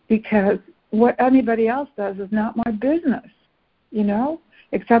because what anybody else does is not my business,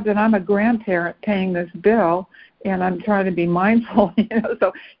 except that I'm a grandparent paying this bill, and I'm trying to be mindful,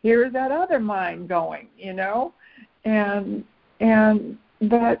 So here's that other mind going,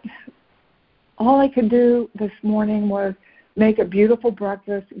 But all I could do this morning was make a beautiful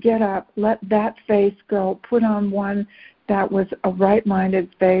breakfast, get up, let that face go, put on one that was a right-minded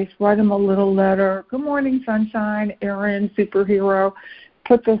face, write him a little letter, "Good morning, sunshine, Aaron, superhero,"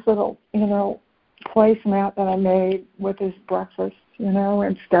 put this little, placemat that I made with his breakfast,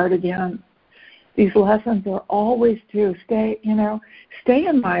 and start again. These lessons are always to stay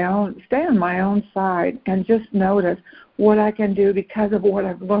on my own side and just notice what I can do because of what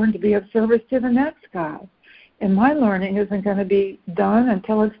I've learned to be of service to the next guy. And my learning isn't going to be done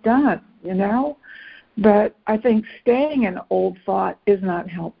until it's done, But I think staying in old thought is not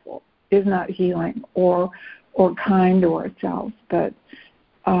helpful, is not healing or kind to ourselves, but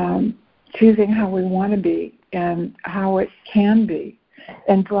choosing how we want to be and how it can be,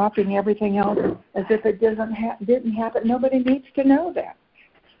 and dropping everything else as if it didn't happen. Nobody needs to know that.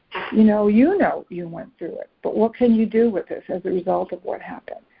 You went through it, but what can you do with this as a result of what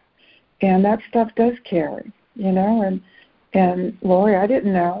happened? And that stuff does carry, And Lori, I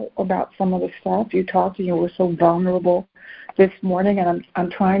didn't know about some of the stuff you talked to. You were so vulnerable this morning, and I'm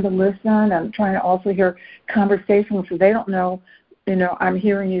trying to listen. I'm trying to also hear conversations so they don't know, I'm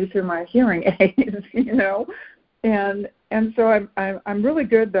hearing you through my hearing aids, And so I'm really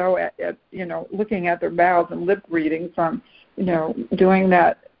good though at looking at their mouths and lip reading from doing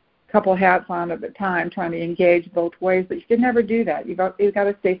that couple hats on at a time, trying to engage both ways. But you can never do that. You've got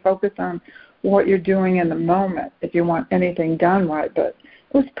to stay focused on what you're doing in the moment if you want anything done right. But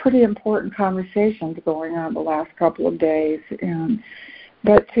it was pretty important conversations going on the last couple of days,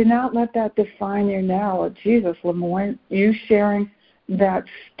 but to not let that define you now. Jesus, Lemoyne, you sharing that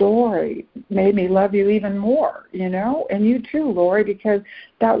story made me love you even more, and you too, Lori, because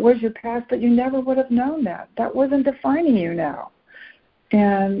that was your past, but you never would have known that. That wasn't defining you now.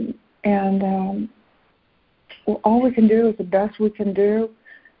 And all we can do is the best we can do,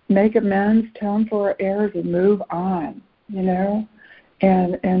 make amends, atone for our errors, and move on,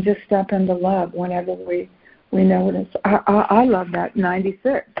 and just step into love whenever we know it is. I love that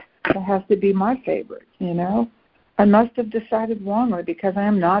 96. That has to be my favorite, I must have decided wrongly because I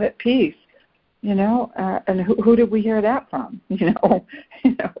am not at peace, and who did we hear that from,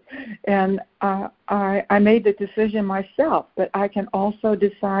 and I made the decision myself, but I can also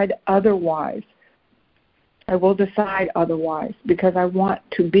decide otherwise. I will decide otherwise because I want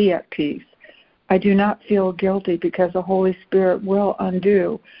to be at peace. I do not feel guilty because the Holy Spirit will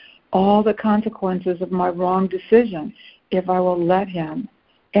undo all the consequences of my wrong decision if I will let Him.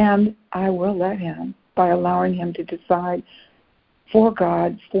 And I will let Him by allowing Him to decide for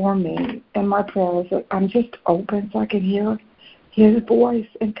God, for me. And my prayer is that I'm just open so I can hear His voice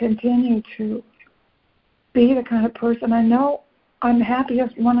and continue to be the kind of person I know I'm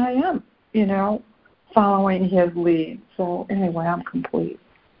happiest when I am, following His lead. So anyway, I'm complete.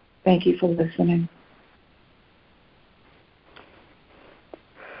 Thank you for listening.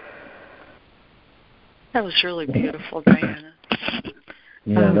 That was really beautiful, Diana.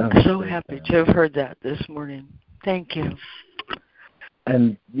 Yeah, I'm so happy to have heard that this morning. Thank you.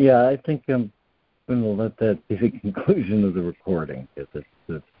 And yeah, I think I'm going to let that be the conclusion of the recording, because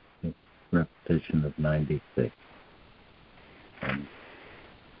it's a repetition of 96.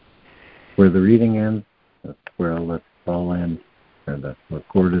 Where the reading ends, that's where I'll let it all end, or the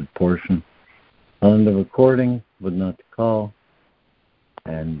recorded portion. On the recording, but not to call.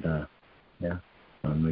 And, on the